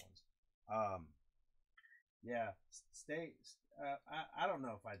 We're the smart ones. Yeah, stay. I don't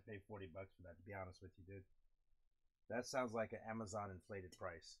know if I'd pay $40 for that. To be honest with you, dude, that sounds like an Amazon inflated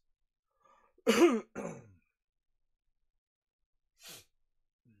price.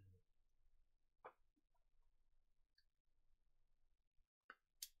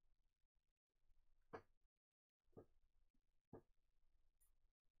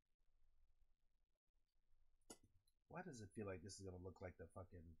 Why does it feel like this is gonna look like the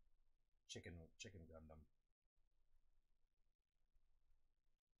fucking chicken Gundam?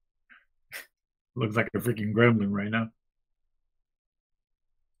 Looks like a freaking gremlin right now.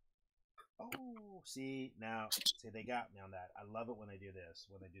 Oh, see they got me on that. I love it when they do this.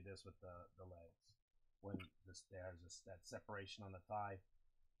 When they do this with the legs, when there's that separation on the thigh,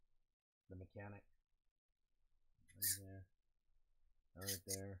 the mechanic, right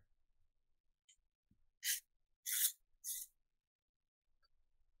there.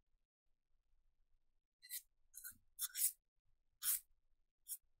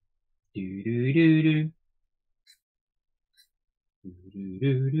 Do do do do. Do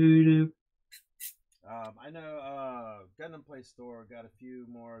do do do. I know Gundam Play Store got a few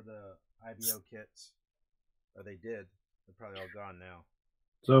more of the IBO kits. Or they did. They're probably all gone now.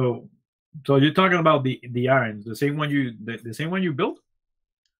 So you're talking about the irons, the same one you built?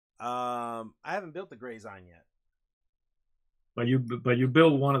 I haven't built the Gray's Ein yet. But you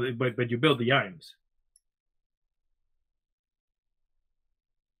built one of the but you built the irons.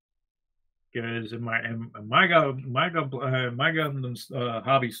 Because in my Gundam's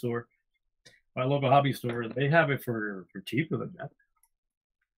hobby store, my local hobby store, they have it for cheaper than that.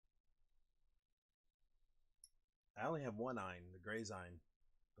 I only have one Ein, the Gray's Ein,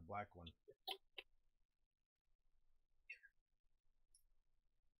 the black one.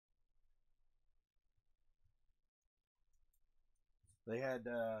 They had,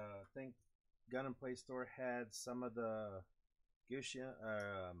 I think, Gundam Play Store had some of the Gushien,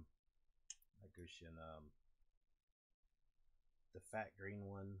 not Gushien, the fat green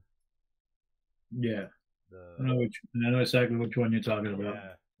one. Yeah, I know exactly which one you're talking about.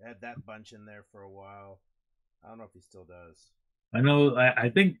 Yeah, they had that bunch in there for a while. I don't know if he still does. I know. I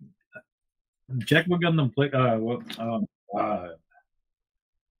think check with Gundam Play.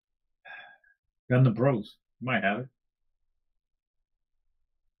 Gundam Pros might have it.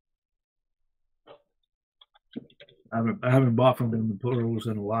 I haven't bought from Gundam Pros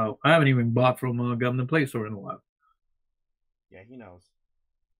in a while. I haven't even bought from Gundam Play Store in a while. Yeah, he knows.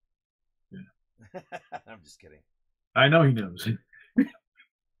 Yeah. I'm just kidding. I know he knows.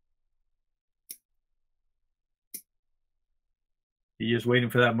 You're just waiting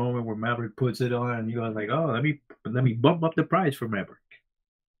for that moment where Maverick puts it on, and you go like, "Oh, let me bump up the price for Maverick."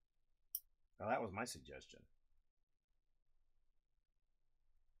 Well, that was my suggestion.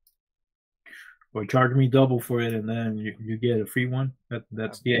 Or charge me double for it, and then you get a free one.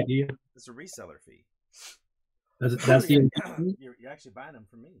 That's the idea. It's a reseller fee. That's the idea. You're actually buying them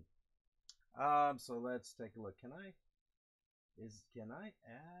from me. So let's take a look. Can I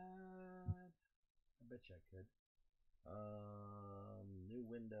add? I bet you I could. New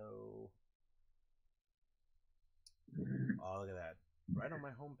window. Oh, look at that. Right on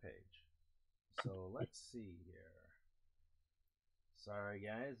my homepage. So let's see here. Sorry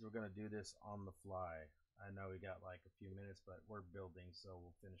guys, we're gonna do this on the fly. I know we got like a few minutes, but we're building, so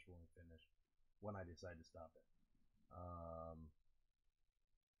we'll finish when we finish. When I decide to stop it.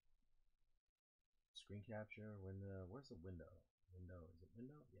 Screen capture, window. Where's the window? Window, is it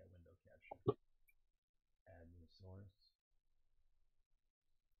window? Yeah, window capture. Add new source.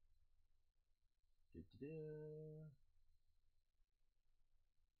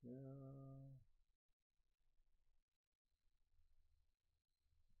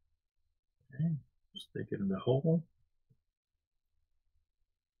 Okay. Stick it in the hole.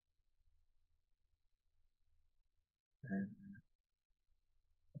 And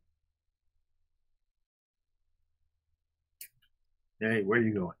hey, where are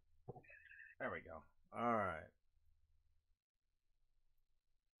you going? There we go. All right.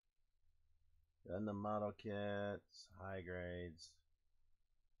 Gundam model kits, high grades.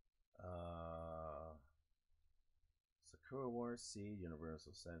 Sakura War Seed,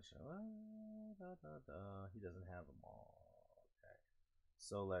 Universal Essential. He doesn't have them all. Okay.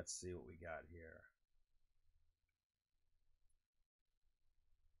 So let's see what we got here.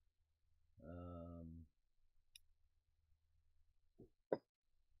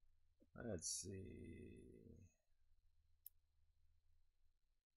 Let's see.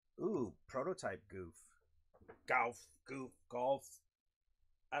 Ooh, prototype goof. Golf.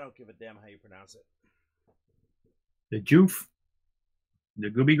 I don't give a damn how you pronounce it. The Joof? The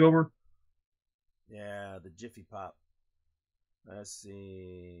Gooby Gober? Yeah, the Jiffy Pop. Let's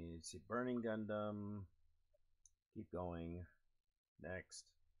see. Burning Gundam. Keep going. Next.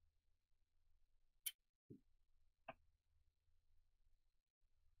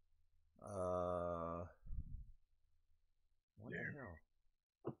 What the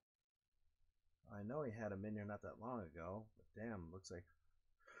hell? I know he had him in here not that long ago, but damn, looks like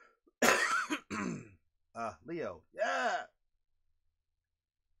Leo. Yeah.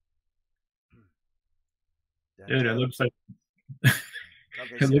 Dude, it looks like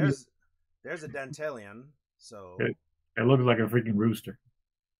okay, so there's a Dantalian, so it looks like a freaking rooster.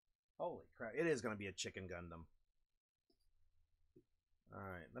 Holy crap. It is gonna be a chicken Gundam.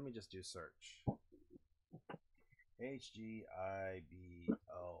 Alright, let me just do search. HGIBO.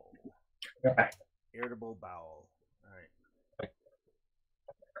 Irritable bowel. Alright.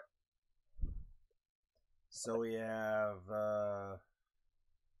 So we have the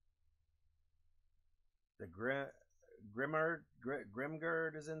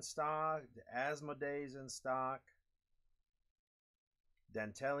Grimgird is in stock. The Asmodee is in stock.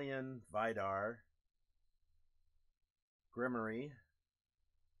 Dantalian, Vidar, Grimmery,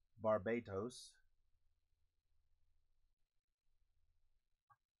 Barbatos,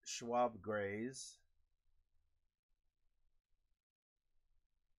 Schwab Grays,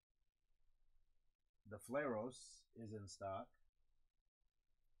 the Flaros is in stock,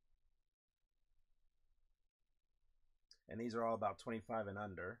 and these are all about 25 and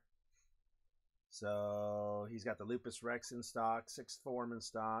under. So he's got the Lupus Rex in stock, Sixth Form in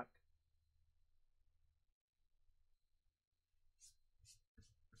stock.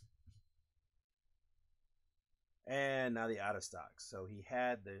 And now the out of stock. So he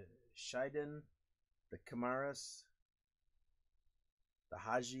had the Shiden, the Kamaras, the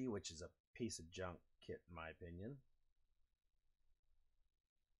Haji, which is a piece of junk kit in my opinion.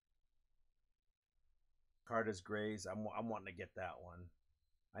 Carter's Grays. I'm wanting to get that one.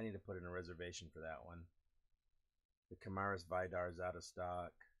 I need to put in a reservation for that one. The Kamaras Vidar is out of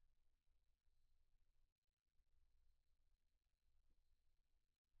stock.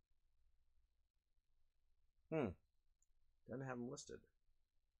 Doesn't have them listed.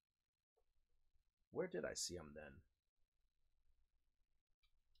 Where did I see them then?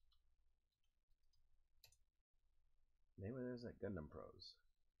 Maybe there's that Gundam Pros.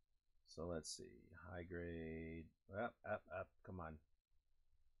 So let's see. High grade. Up. Come on.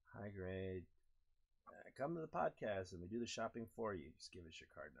 High grade. Come to the podcast and we do the shopping for you. Just give us your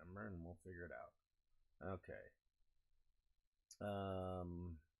card number and we'll figure it out. Okay.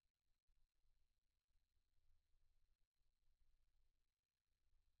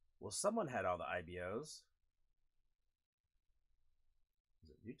 Well, someone had all the IBOs. Is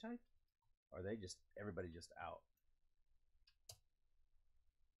it new type? Or are they just everybody just out?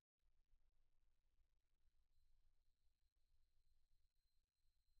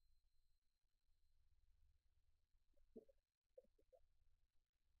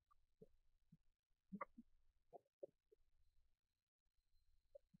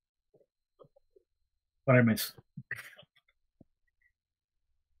 What I miss?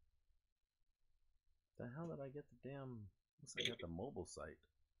 The hell did I get the damn? Looks like I got the mobile site.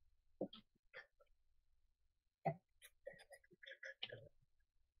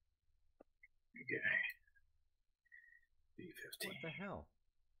 Okay. B15. What the hell?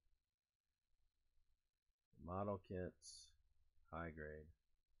 Model kits, high grade.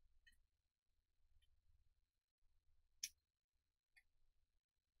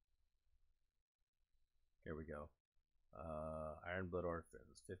 Here we go. Iron Blood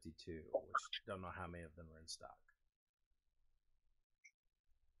Orphans, 52, which don't know how many of them are in stock.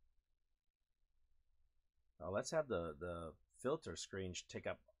 Let's have the filter screen take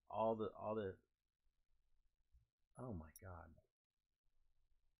up all the. Oh my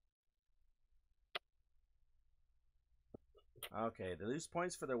god. Okay, they lose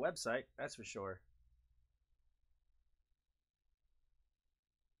points for their website, that's for sure.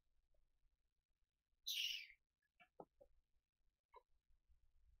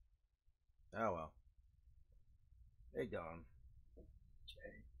 Oh well. They gone.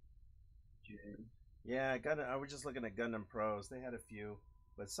 J. Yeah, I was just looking at Gundam Pros. They had a few,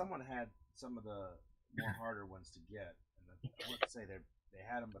 but someone had some of the more harder ones to get. And I want to say they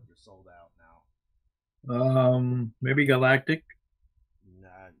had them, but they're sold out now. Maybe Galactic. Nah,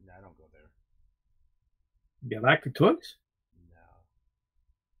 I don't go there. Galactic Toys? No.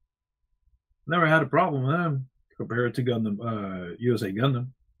 Never had a problem with them compared to Gundam, USA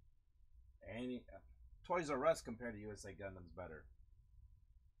Gundam. Toys R Us compared to USA Gundam's better.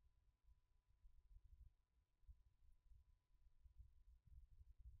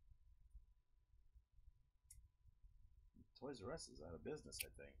 Toys R Us is out of business, I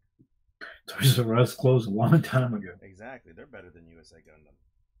think. Toys R Us closed a long time ago. Exactly. They're better than USA Gundam.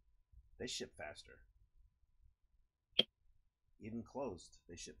 They ship faster. Even closed,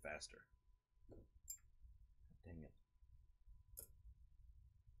 they ship faster. Dang it.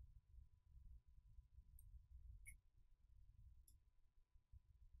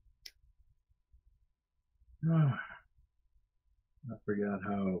 I forgot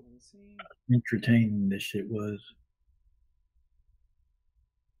how entertaining this shit was.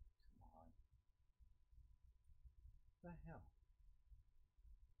 What the hell?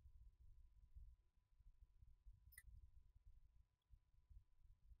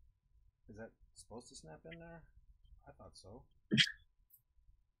 Is that supposed to snap in there? I thought so.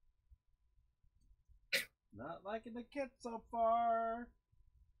 Not liking the kit so far.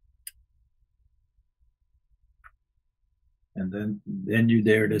 And then you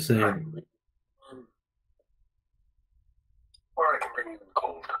dare to say, or I can bring you the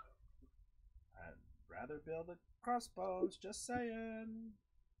cold. I'd rather build a crossbows, just saying.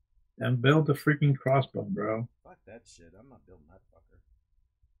 and build a freaking crossbow, bro. Fuck that shit. I'm not building that fucker.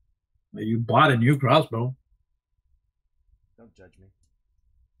 You bought a new crossbow. Don't judge me.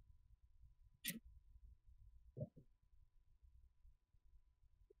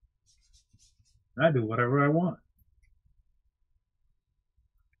 I do whatever I want.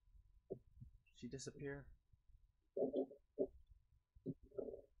 She disappear?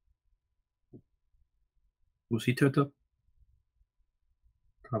 Was he Toto?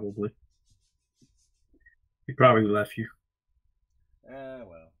 Probably. He probably left you.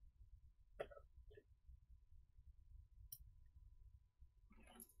 Well.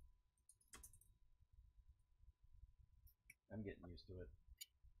 I'm getting used to it.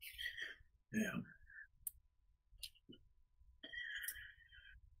 Yeah.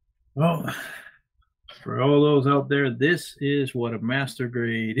 Well, for all those out there, this is what a master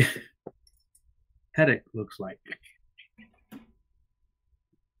grade headache looks like.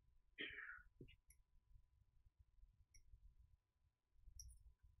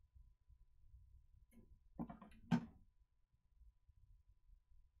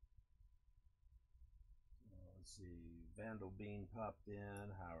 Let's see. Vandal Bean popped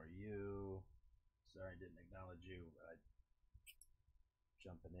in. How are you? Sorry I didn't acknowledge you, but I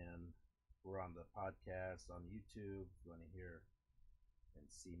jumping in. We're on the podcast on YouTube. If you want to hear and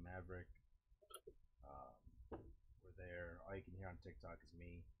see Maverick, we're there. All you can hear on TikTok is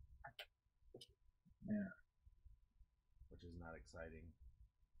me. Yeah. Which is not exciting.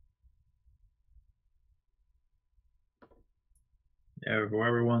 Yeah,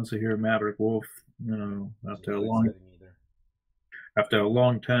 whoever wants to hear Maverick Wolf, you know, after a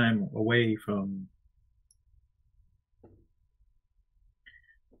long time away from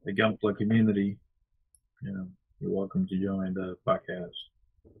the Gunpla community, you know, you're welcome to join the podcast.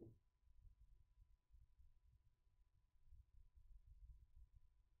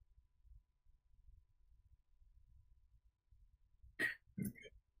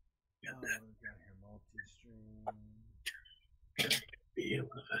 Oh, we got here multi-stream.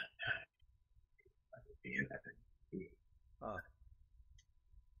 Oh.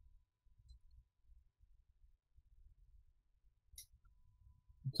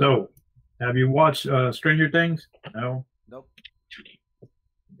 So, have you watched Stranger Things? No? Nope.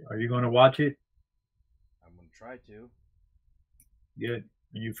 Are you going to watch it? I'm going to try to. Good.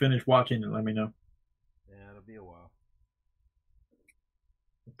 When you finish watching it, let me know. Yeah, it'll be a while.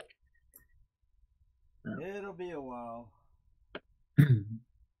 Yeah. It'll be a while.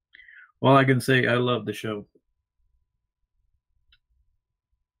 All I can say, I love the show.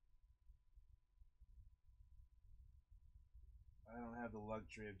 I don't have the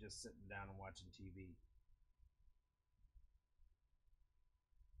luxury of just sitting down and watching TV.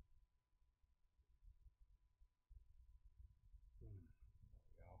 There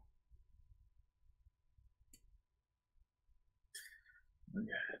we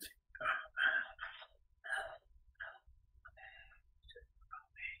go.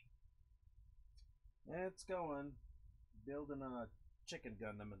 It's going. Building a chicken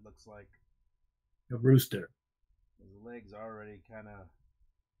Gundam, it looks like. A rooster. His legs already kind of...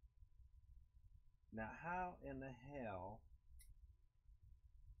 Now, how in the hell...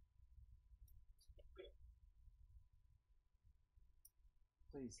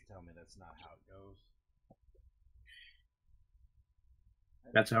 Please tell me that's not how it goes.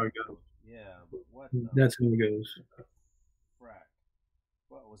 That's how it goes. Yeah, but what That's how it goes. Frack.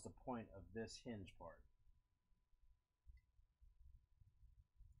 What was the point of this hinge part?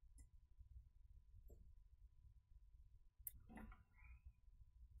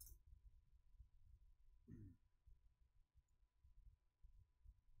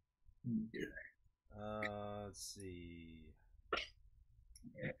 Let's see.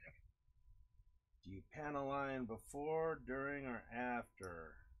 Do you panel line before, during, or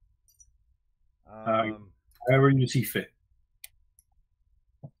after? However you see fit.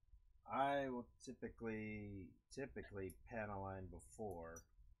 I will typically panel line before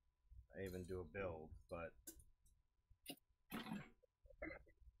I even do a build, but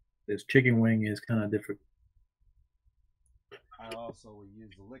This chicken wing is kind of different. I also will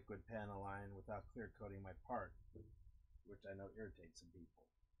use the liquid panel line without clear coating my part, which I know irritates some people.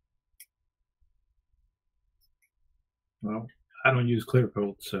 Well, I don't use clear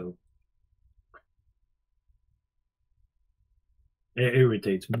coat, so it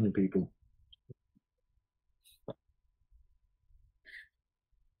irritates many people.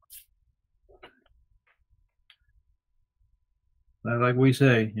 Like we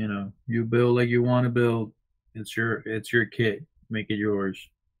say, you know, you build like you want to build. It's your kit. Make it yours.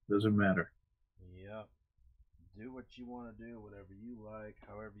 Doesn't matter. Yep. Do what you want to do, whatever you like,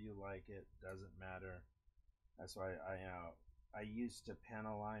 however you like it. Doesn't matter. That's why I used to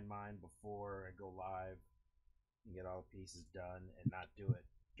panel line mine before I go live and get all the pieces done and not do it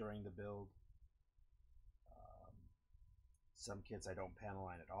during the build. Some kits I don't panel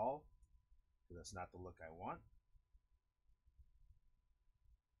line at all because that's not the look I want.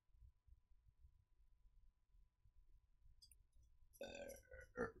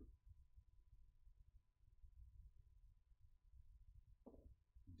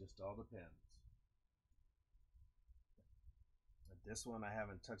 It just all depends. But this one I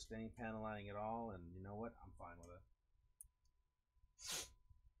haven't touched any panel lining at all, and you know what? I'm fine with it.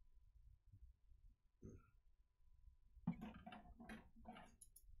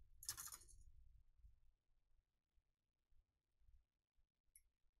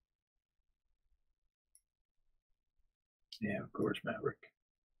 Yeah, of course, Maverick.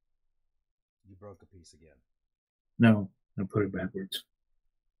 You broke a piece again. No, I put it backwards.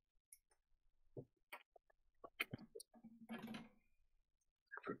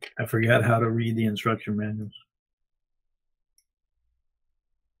 I forgot how to read the instruction manuals.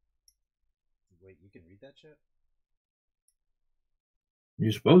 Wait, you can read that shit?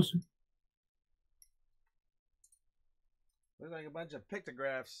 You're supposed to. Looks like a bunch of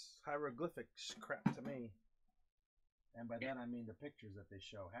pictographs, hieroglyphic crap to me. And by that I mean the pictures that they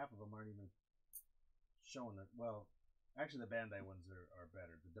show. Half of them aren't even showing it. Well, actually the Bandai ones are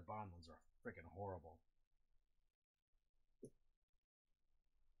better. The Debon ones are freaking horrible.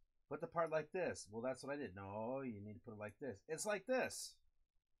 Put the part like this. Well, that's what I did. No, you need to put it like this. It's like this.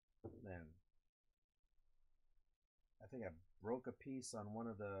 Then I think I broke a piece on one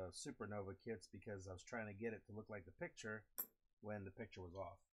of the Supernova kits because I was trying to get it to look like the picture when the picture was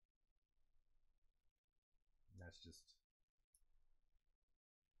off. And that's just...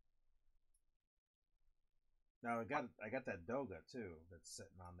 Now I got that Doga too that's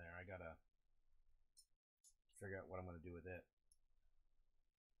sitting on there. I gotta figure out what I'm gonna do with it.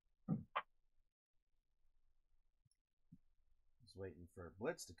 Just waiting for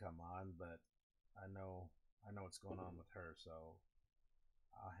Blitz to come on, but I know what's going on with her, so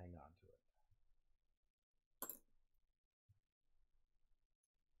I'll hang on to it.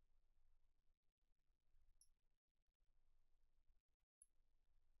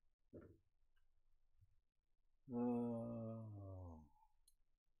 Oh.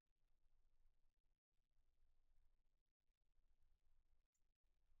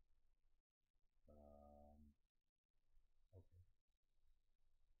 Okay.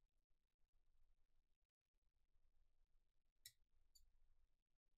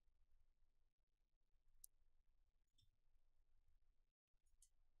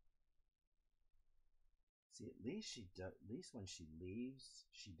 See, at least at least when she leaves,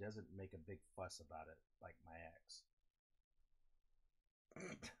 she doesn't make a big fuss about it like my ex.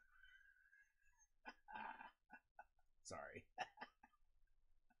 Sorry.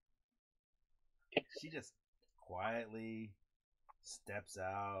 She just quietly steps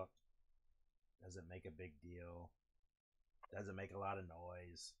out, doesn't make a big deal, doesn't make a lot of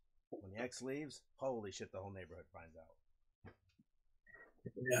noise. When the ex leaves, holy shit, the whole neighborhood finds out.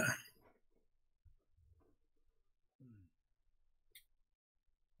 Yeah.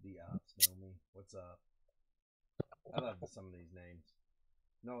 The ops know me. What's up? I love some of these names.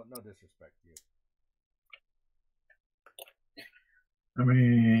 No disrespect to you. I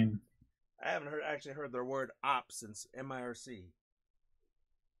mean, I haven't actually heard their word ops since MIRC.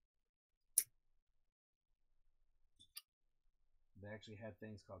 They actually had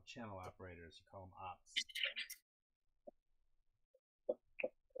things called channel operators. You call them ops.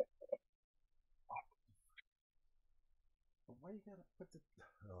 But why you gotta put the...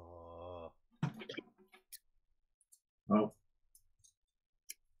 Oh. well,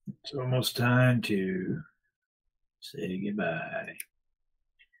 it's almost time to say goodbye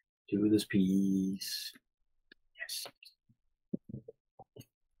to this piece. Yes.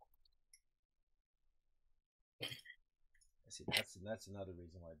 See, that's another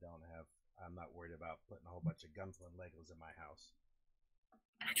reason why I'm not worried about putting a whole bunch of Gunflint Legos in my house.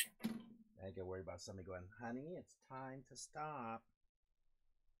 I ain't gonna worry about somebody going, honey, it's time to stop.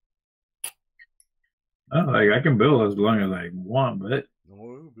 Oh, like I can build as long as I want, but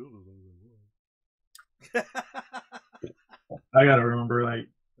I gotta remember, like,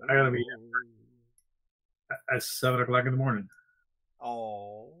 I gotta be at 7 o'clock in the morning.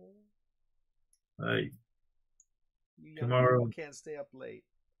 Oh, Like you young tomorrow people can't stay up late.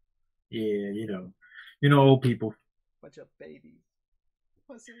 Yeah, old people. Bunch of babies.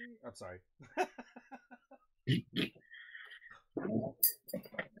 Pussy. I'm sorry.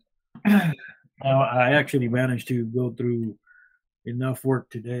 I actually managed to go through enough work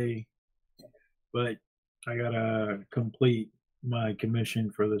today, but I gotta complete my commission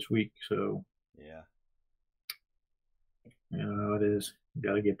for this week. So yeah, you know how it is. You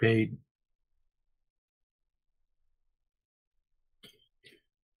gotta get paid.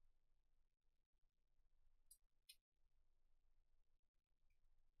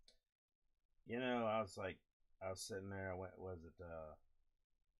 I was sitting there. What was it? That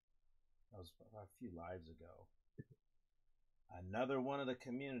was a few lives ago. Another one of the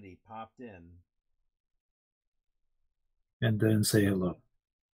community popped in. And then say hello.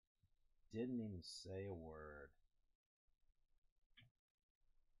 Didn't even say a word.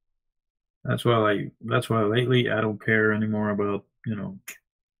 That's why lately I don't care anymore about,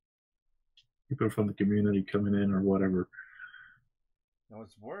 people from the community coming in or whatever. No,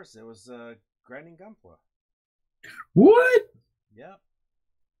 what's worse, it was Grinding Gunpla. What? Yep.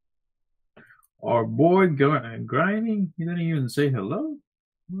 Our boy grinding? He didn't even say hello?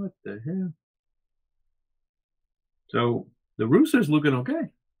 What the hell? So the rooster's looking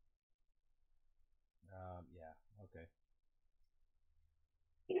okay. Yeah, okay.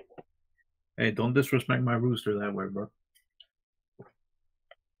 Hey, don't disrespect my rooster that way, bro.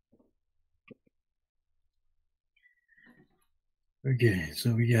 Okay,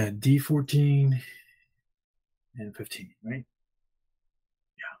 so we got D14 and 15, right?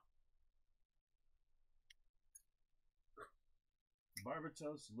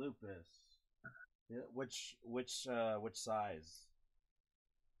 Barbatos lupus. Yeah, which size?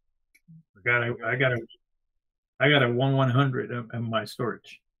 I got a 1/100 in my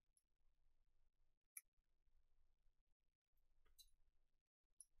storage.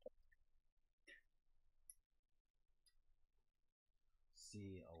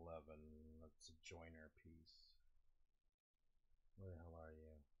 C11. That's a joiner piece. Where the hell are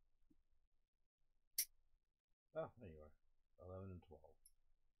you? Oh, there you are. 11 and 12.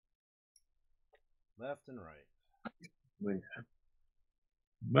 Left and right.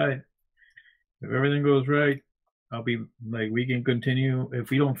 But if everything goes right, I'll be like, we can continue. If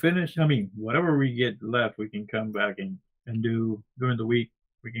we don't finish, I mean, whatever we get left, we can come back and do during the week.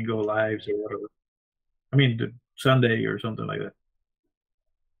 We can go lives or whatever. I mean, the Sunday or something like that,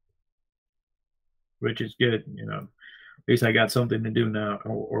 which is good. At least I got something to do now,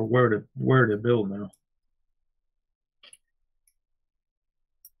 or where to build now.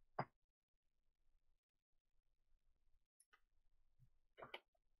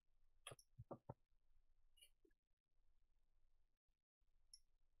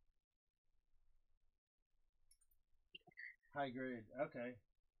 High grade. Okay.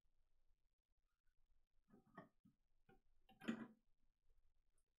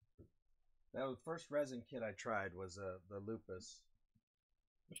 That was the first resin kit I tried was the lupus.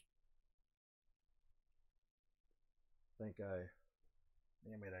 I think I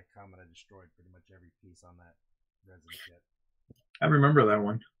made that comment. I destroyed pretty much every piece on that resin kit. I remember that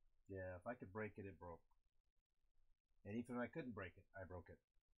one. Yeah, if I could break it, it broke. And even if I couldn't break it, I broke it.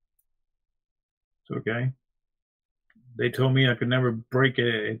 It's okay. They told me I could never break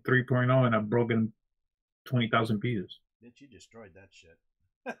a 3.0, and I've broken 20,000 pieces. Bitch, you destroyed that shit.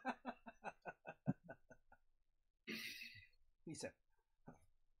 He said,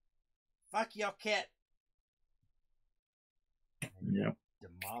 fuck your kit. Yep.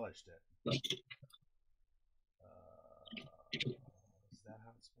 Demolished it. Is that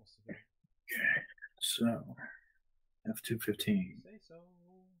how it's supposed to go? Okay. So, F215. Say so.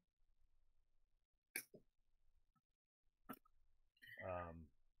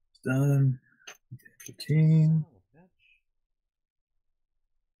 It's done. 15. Wait a second.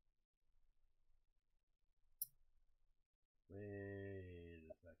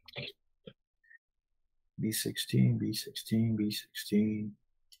 B16, B16, B16.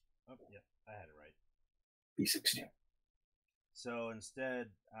 Oh, yep, I had it right. B16. So instead,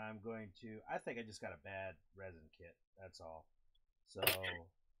 I'm going to. I think I just got a bad resin kit. That's all. So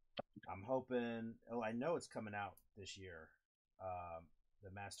I'm hoping. Oh, I know it's coming out this year. The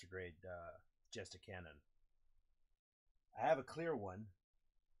master grade Jesta Cannon. I have a clear one,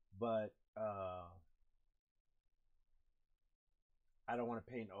 but I don't want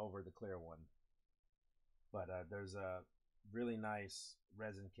to paint over the clear one. But there's a really nice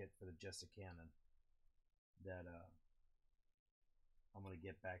resin kit for the Jesta Cannon that I'm gonna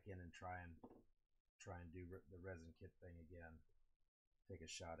get back in and try and do the resin kit thing again. Take a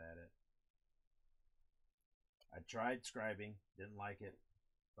shot at it. I tried scribing, didn't like it,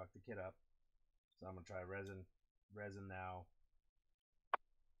 fucked the kit up. So I'm gonna try resin now.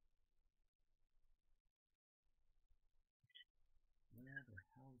 Where the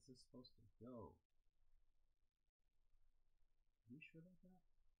hell is this supposed to go? Are you sure about that?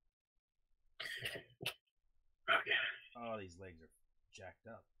 Okay. Oh, these legs are jacked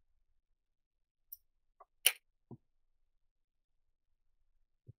up.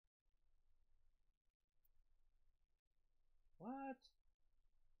 What?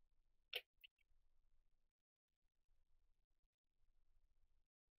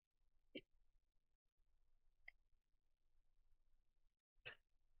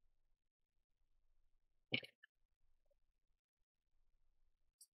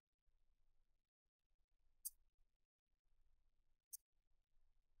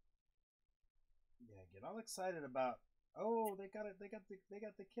 Yeah, get all excited about. Oh, they got it. They got the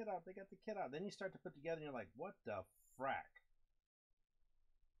kit out. They got the kit out. Then you start to put together, and you're like, what the frack?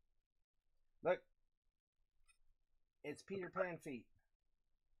 Look, it's Peter Pan feet.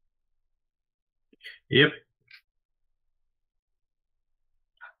 Yep. It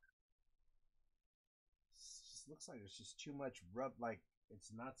just looks like there's just too much rub. Like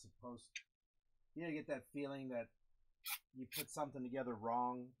it's not supposed. You get that feeling that you put something together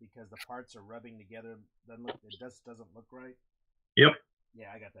wrong because the parts are rubbing together. It just doesn't look right. Yep.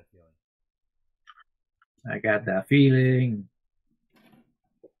 Yeah, I got that feeling. I got that feeling.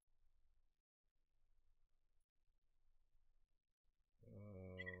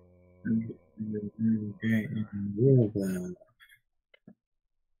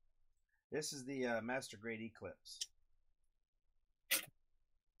 This is the Master Grade Eclipse.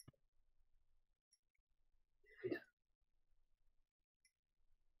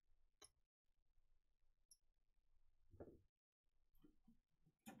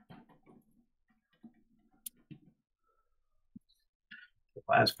 The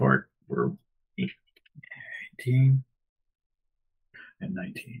last part were 18 and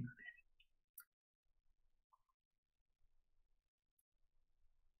 19.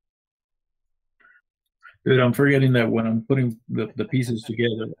 Dude, I'm forgetting that when I'm putting the pieces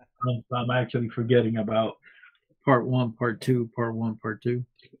together, I'm actually forgetting about part one, part two, part one, part two.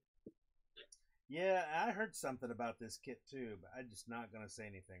 Yeah, I heard something about this kit too, but I'm just not going to say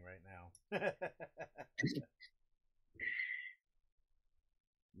anything right now.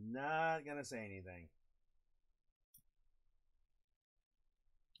 Not going to say anything.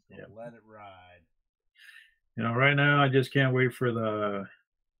 Yeah. Let it ride. You know, right now I just can't wait for the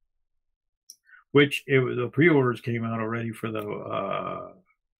the pre-orders came out already for the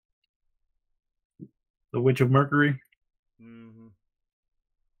Witch of Mercury. Mm-hmm.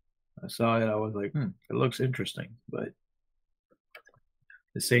 I saw it. I was like, it looks interesting, but at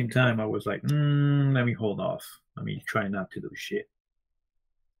the same time, I was like, let me hold off. Let me try not to do shit.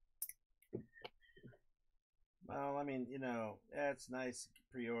 Well, I mean, you know, it's nice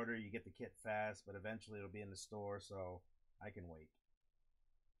pre-order. You get the kit fast, but eventually it'll be in the store, so I can wait.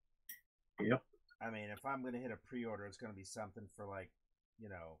 Yep. I mean, if I'm going to hit a pre-order, it's going to be something for like, you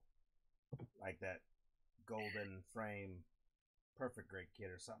know, like that golden frame perfect grade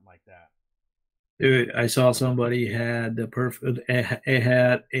kit or something like that. Dude, I saw somebody had the perfect. It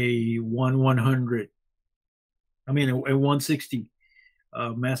had a 100. I mean, a 160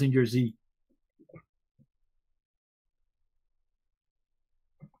 Messenger Z.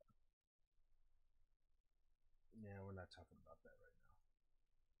 Yeah, we're not talking about that right now.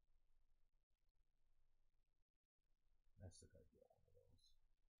 That's the good deal.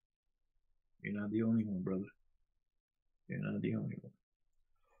 You're not the only one, brother. You're not the only one.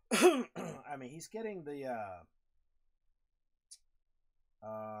 I mean, he's getting the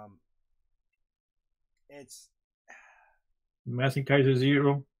it's Massing Kaiser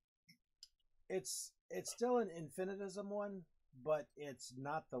Zero. It's still an infinitism one, but it's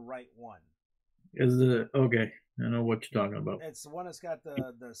not the right one. Is the okay? I know what you're talking about. It's the one that's got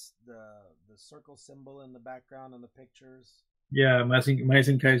the circle symbol in the background in the pictures. Yeah,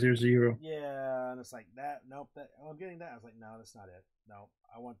 Massing Kaiser Zero. Yeah, and it's like that. Nope, I'm getting that. I was like, no, that's not it. No,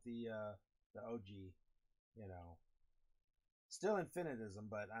 I want the OG. You know, still infinitism,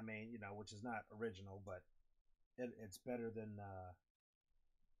 but I mean, you know, which is not original, but it's better than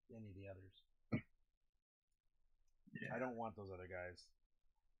any of the others. Yeah. I don't want those other guys.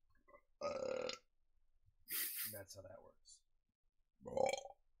 That's how that works.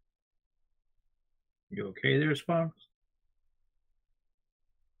 You okay there, Sparks?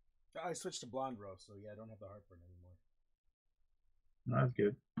 I switched to blonde roast, so yeah, I don't have the heartburn anymore. That's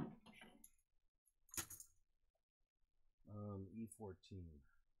good. E14.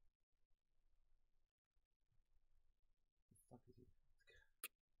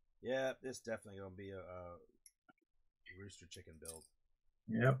 Yeah, this definitely gonna be a rooster chicken build.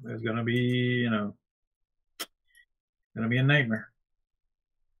 Yep, it's gonna be, gonna be a nightmare.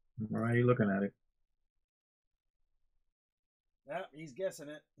 I'm already looking at it. Yep, he's guessing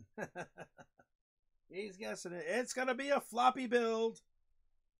it. He's guessing it. It's gonna be a floppy build.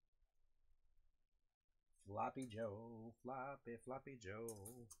 Floppy Joe, floppy Joe.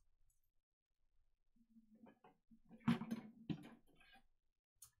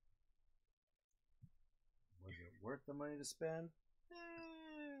 Was it worth the money to spend?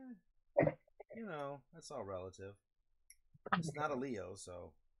 You know, that's all relative. It's not a Leo,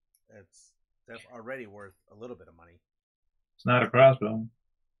 so it's already worth a little bit of money. It's not a crossbow.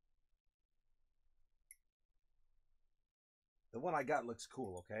 The one I got looks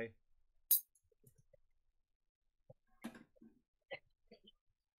cool, okay?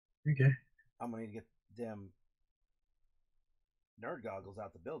 Okay. I'm gonna need to get them nerd goggles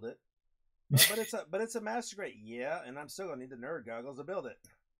out to build it. But it's a master grade, yeah, and I'm still gonna need the nerd goggles to build it.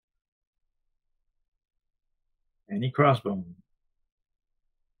 Any crossbow.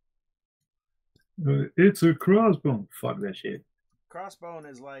 It's a crossbow. Fuck that shit. Crossbone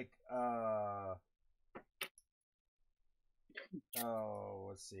is like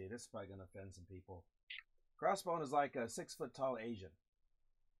let's see. This is probably gonna offend some people. Crossbone is like a 6 foot tall Asian.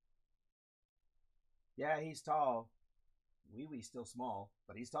 Yeah, he's tall. Wee Wee's still small,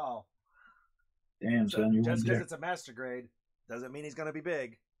 but he's tall. Damn, son, you just because it's a master grade doesn't mean he's gonna be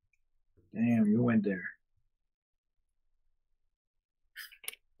big. Damn, you went there.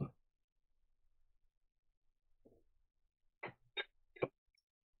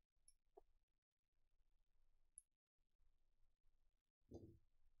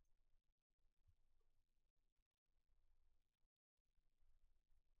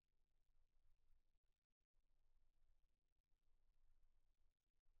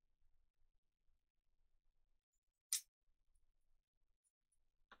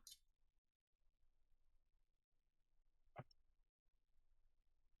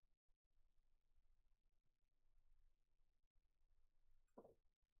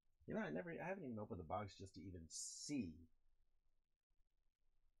 You know, I haven't even opened the box just to even see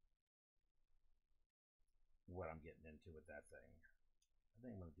what I'm getting into with that thing. I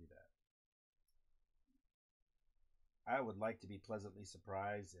think I'm gonna do that. I would like to be pleasantly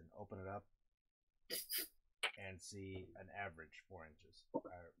surprised and open it up and see an average 4 inches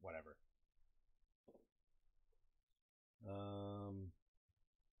or whatever.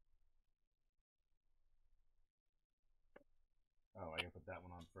 Oh, I gotta put that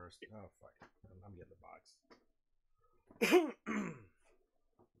one on first. Oh fuck! I'm getting the box.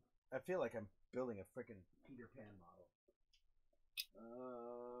 I feel like I'm building a freaking Peter Pan model.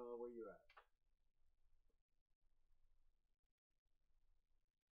 Where you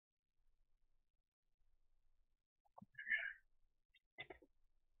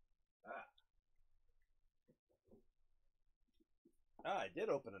at? I did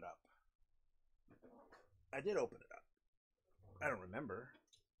open it up. I don't remember.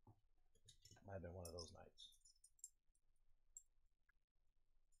 Might have been one of those nights.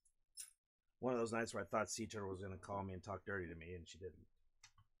 One of those nights where I thought Sea Turtle was going to call me and talk dirty to me, and she didn't.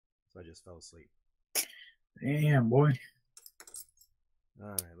 So I just fell asleep. Damn, boy. All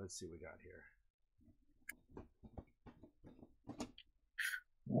right, let's see what we got here.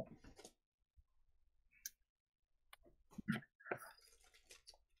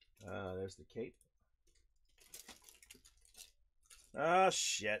 There's the cape. Oh,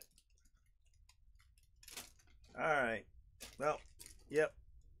 shit. All right. Well, yep.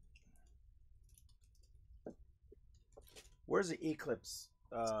 Where's the Eclipse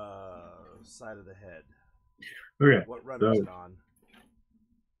side of the head? Okay. What run is it on?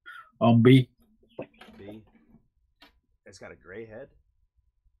 On B. B. It's got a gray head?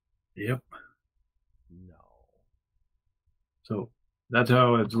 Yep. No. So that's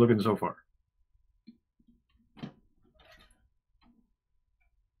how it's looking so far.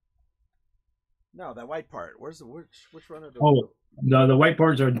 No, that white part. Where's the which run of the? Oh, the white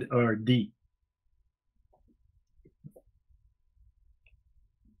parts are D.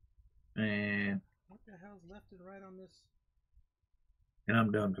 And What the hell's left and right on this? And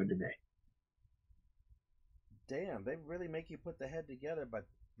I'm done for today. Damn, they really make you put the head together, but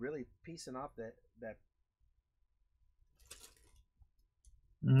really piecing off that.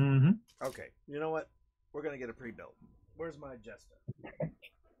 Mm-hmm. Okay, you know what? We're gonna get a pre-built. Where's my Jester?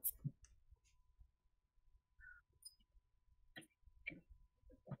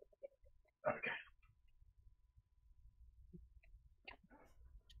 Okay.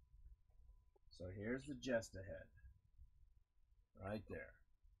 So here's the Jester head, right there.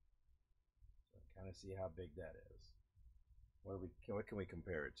 So kind of see how big that is. What can we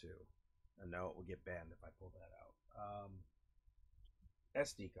compare it to? I know it will get banned if I pull that out.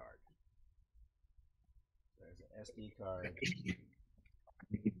 SD card. There's an SD card,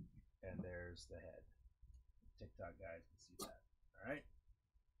 and there's the head. TikTok guys can see that. All right.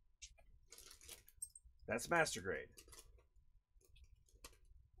 That's master grade.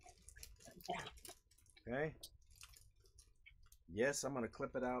 Okay. Yes, I'm going to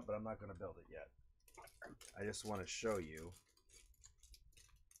clip it out, but I'm not going to build it yet. I just want to show you.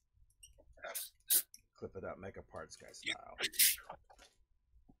 Clip it out, make a parts guy style.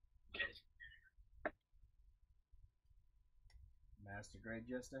 Master grade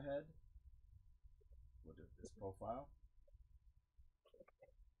just ahead. We'll do this profile.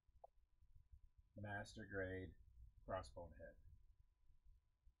 Master grade crossbone head.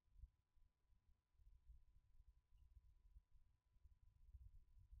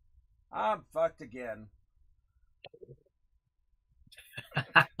 I'm fucked again.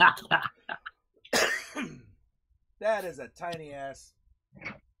 That is a tiny ass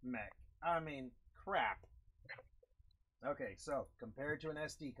mech. I mean, crap. Okay, so compared to an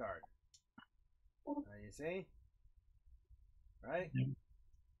SD card. You see? Right? You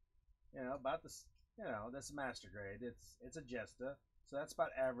know, about this, you know, that's master grade. It's a Jesta, so that's about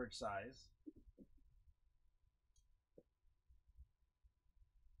average size.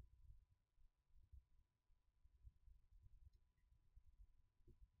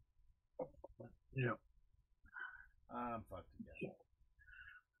 Yeah. I'm fucked again.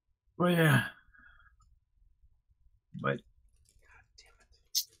 Well, yeah. But God damn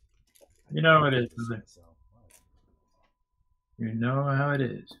it. you know how it is. This myself. You know how it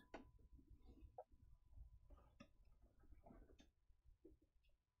is.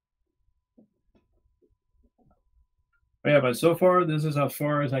 Yeah, but so far this is as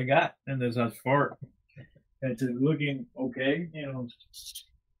far as I got, and this is as far. It's looking okay, you know.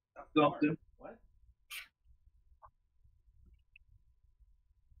 Something. What?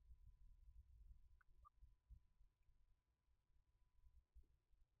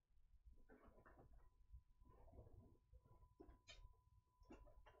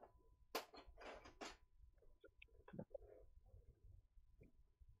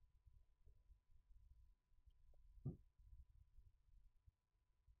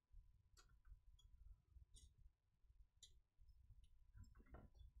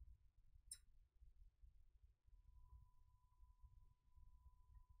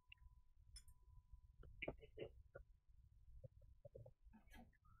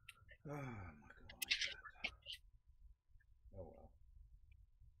 Oh, I'm not gonna like that. Oh well.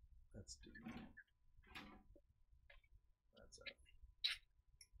 Let's do that's it.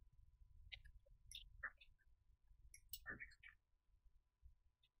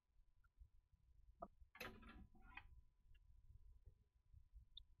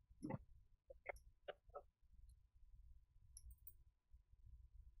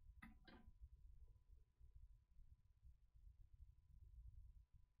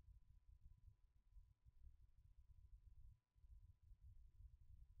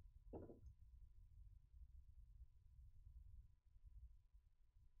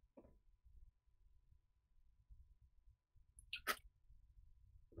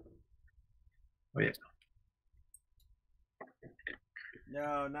 Oh yeah.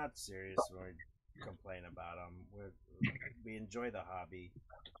 No, not serious when we complain about them. We enjoy the hobby.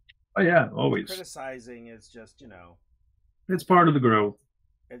 Oh yeah, always. Criticizing is just, It's part of the growth.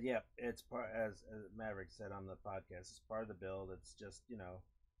 and yeah, it's part as Maverick said on the podcast. It's part of the build. It's just,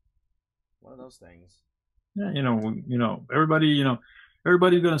 one of those things. Yeah, everybody,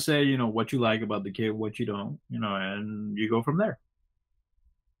 everybody's gonna say, what you like about the kid, what you don't, and you go from there.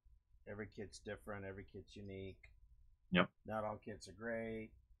 Every kid's different. Every kid's unique. Yep. Not all kits are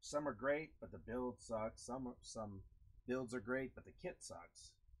great. Some are great, but the build sucks. Some builds are great, but the kit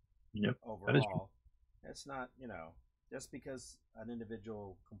sucks. Yep. Overall, it's not just because an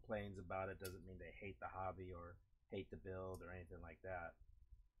individual complains about it doesn't mean they hate the hobby or hate the build or anything like that.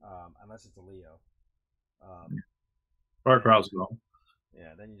 Unless it's a Leo. Or across the goal.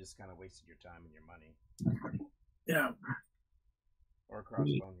 Yeah, then you just kind of wasted your time and your money. Yeah. Or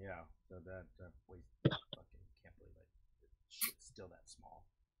crossbone, yeah. So that waste. Fucking can't believe it. Shit's still that small.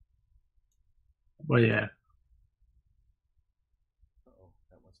 Well, yeah. Oh,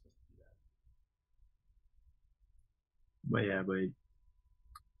 that was supposed to be that. But yeah, but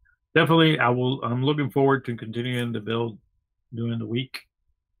definitely, I'm looking forward to continuing to build during the week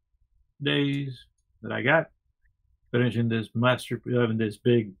days that I got. Finishing this having this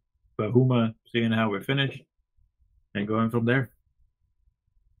big Bahuma, seeing how we're finished, and going from there.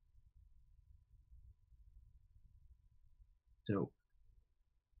 So.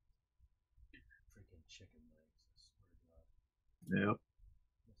 Freaking chicken legs, I swear to God. Yep.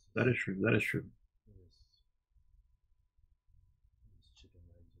 That is true. That is true. These chicken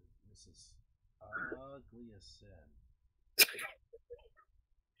legs this is ugly as sin.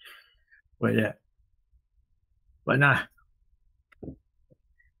 But yeah. But nah.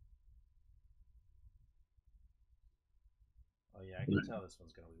 Oh yeah, I can tell this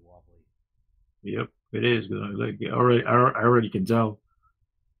one's gonna be wobbly. Yep, it is gonna look I already can tell.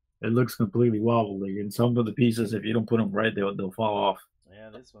 It looks completely wobbly, and some of the pieces, if you don't put them right, they'll fall off. Yeah,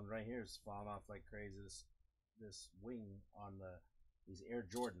 this one right here is falling off like crazy. This wing on these Air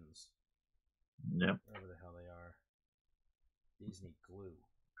Jordans. Yep. Whatever the hell they are. These need glue.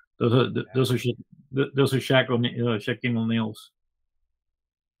 Those are Shaquille O'Neal's.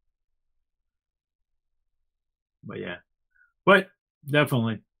 But yeah, but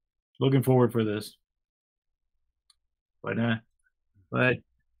definitely looking forward for this. But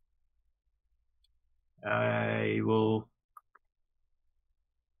I will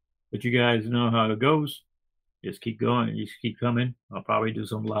let you guys know how it goes. Just keep going. Just keep coming. I'll probably do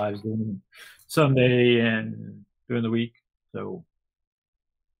some lives during Sunday and during the week. So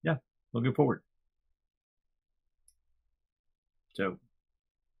yeah, looking forward. So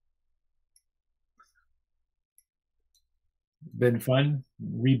been fun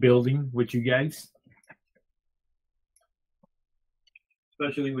rebuilding with you guys,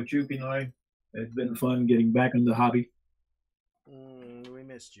 especially with you, Pinoy. It's been fun getting back in the hobby. We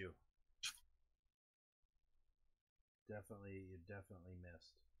missed you. You definitely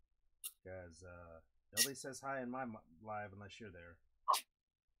missed. Because nobody says hi in my live unless you're there.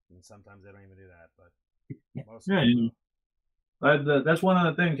 And sometimes they don't even do that, but most of them will. That's one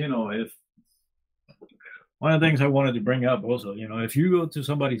of the things, if one of the things I wanted to bring up also, if you go to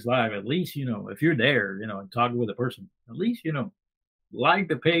somebody's live, at least, if you're there, and talking with a person, at least, like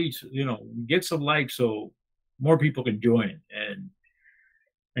the page, get some likes so more people can join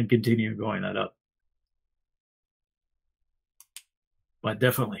and continue going that up. But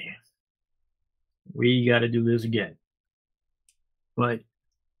definitely, we got to do this again. But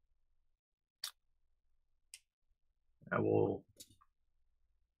I will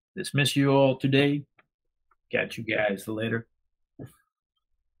dismiss you all today. Catch you guys later.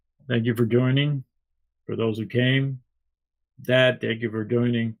 Thank you for joining. For those who came, Dad, thank you for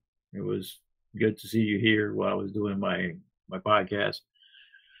joining. It was good to see you here while I was doing my podcast.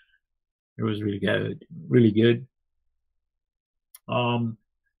 It was really good, really good.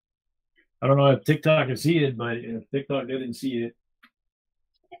 I don't know if TikTok can see it, but if TikTok didn't see it,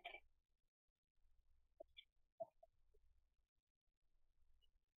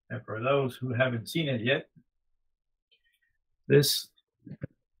 and for those who haven't seen it yet, this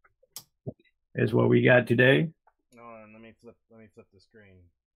is what we got today. No, and let me flip the screen.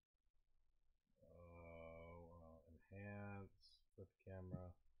 Enhance, flip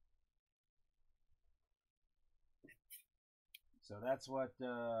camera. So that's what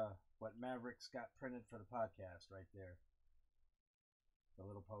Mavericks got printed for the podcast right there. The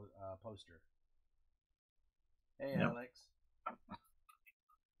little poster. Hey, yep. Alex.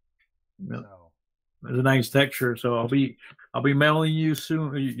 Yep. So. There's a nice texture, so I'll be mailing you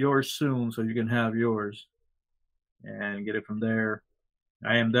yours soon, so you can have yours and get it from there.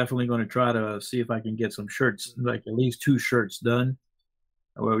 I am definitely going to try to see if I can get some shirts, like at least 2 shirts done,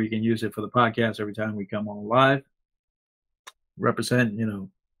 where we can use it for the podcast every time we come on live. Represent,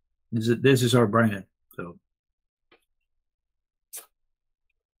 this is our brand. So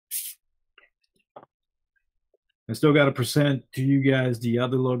I still got to present to you guys the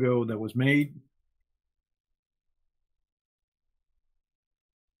other logo that was made.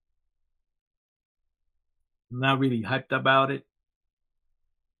 I'm not really hyped about it,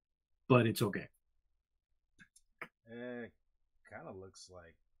 but it's okay. It kind of looks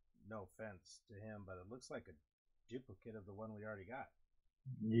like, no offense to him, but it looks like a duplicate of the one we already got.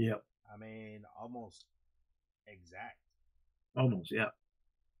 Yep. I mean, almost exact. Almost, yeah.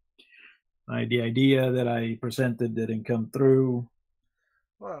 The idea that I presented didn't come through.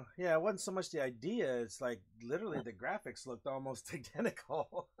 Well, yeah, it wasn't so much the idea. It's like literally the graphics looked almost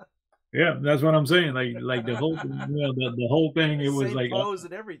identical. Yeah, that's what I'm saying. Like the whole, the whole thing. It was same like pose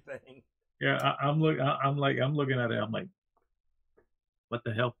and everything. Yeah, I'm looking at it. I'm like, what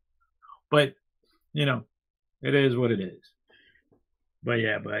the hell? But it is what it is. But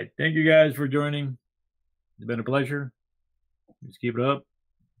yeah, thank you guys for joining. It's been a pleasure. Just keep it up.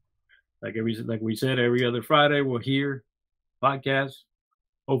 Like we said, every other Friday we're here, podcast.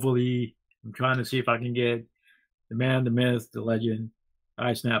 Hopefully, I'm trying to see if I can get the man, the myth, the legend,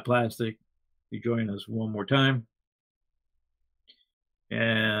 I Snap Plastic to join us one more time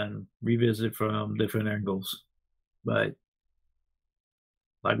and revisit from different angles. But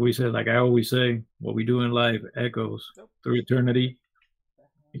like we said, like I always say, what we do in life echoes through eternity.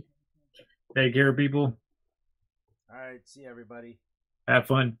 Take care, people. All right. See everybody. Have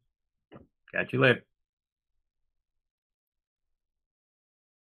fun. Catch you later.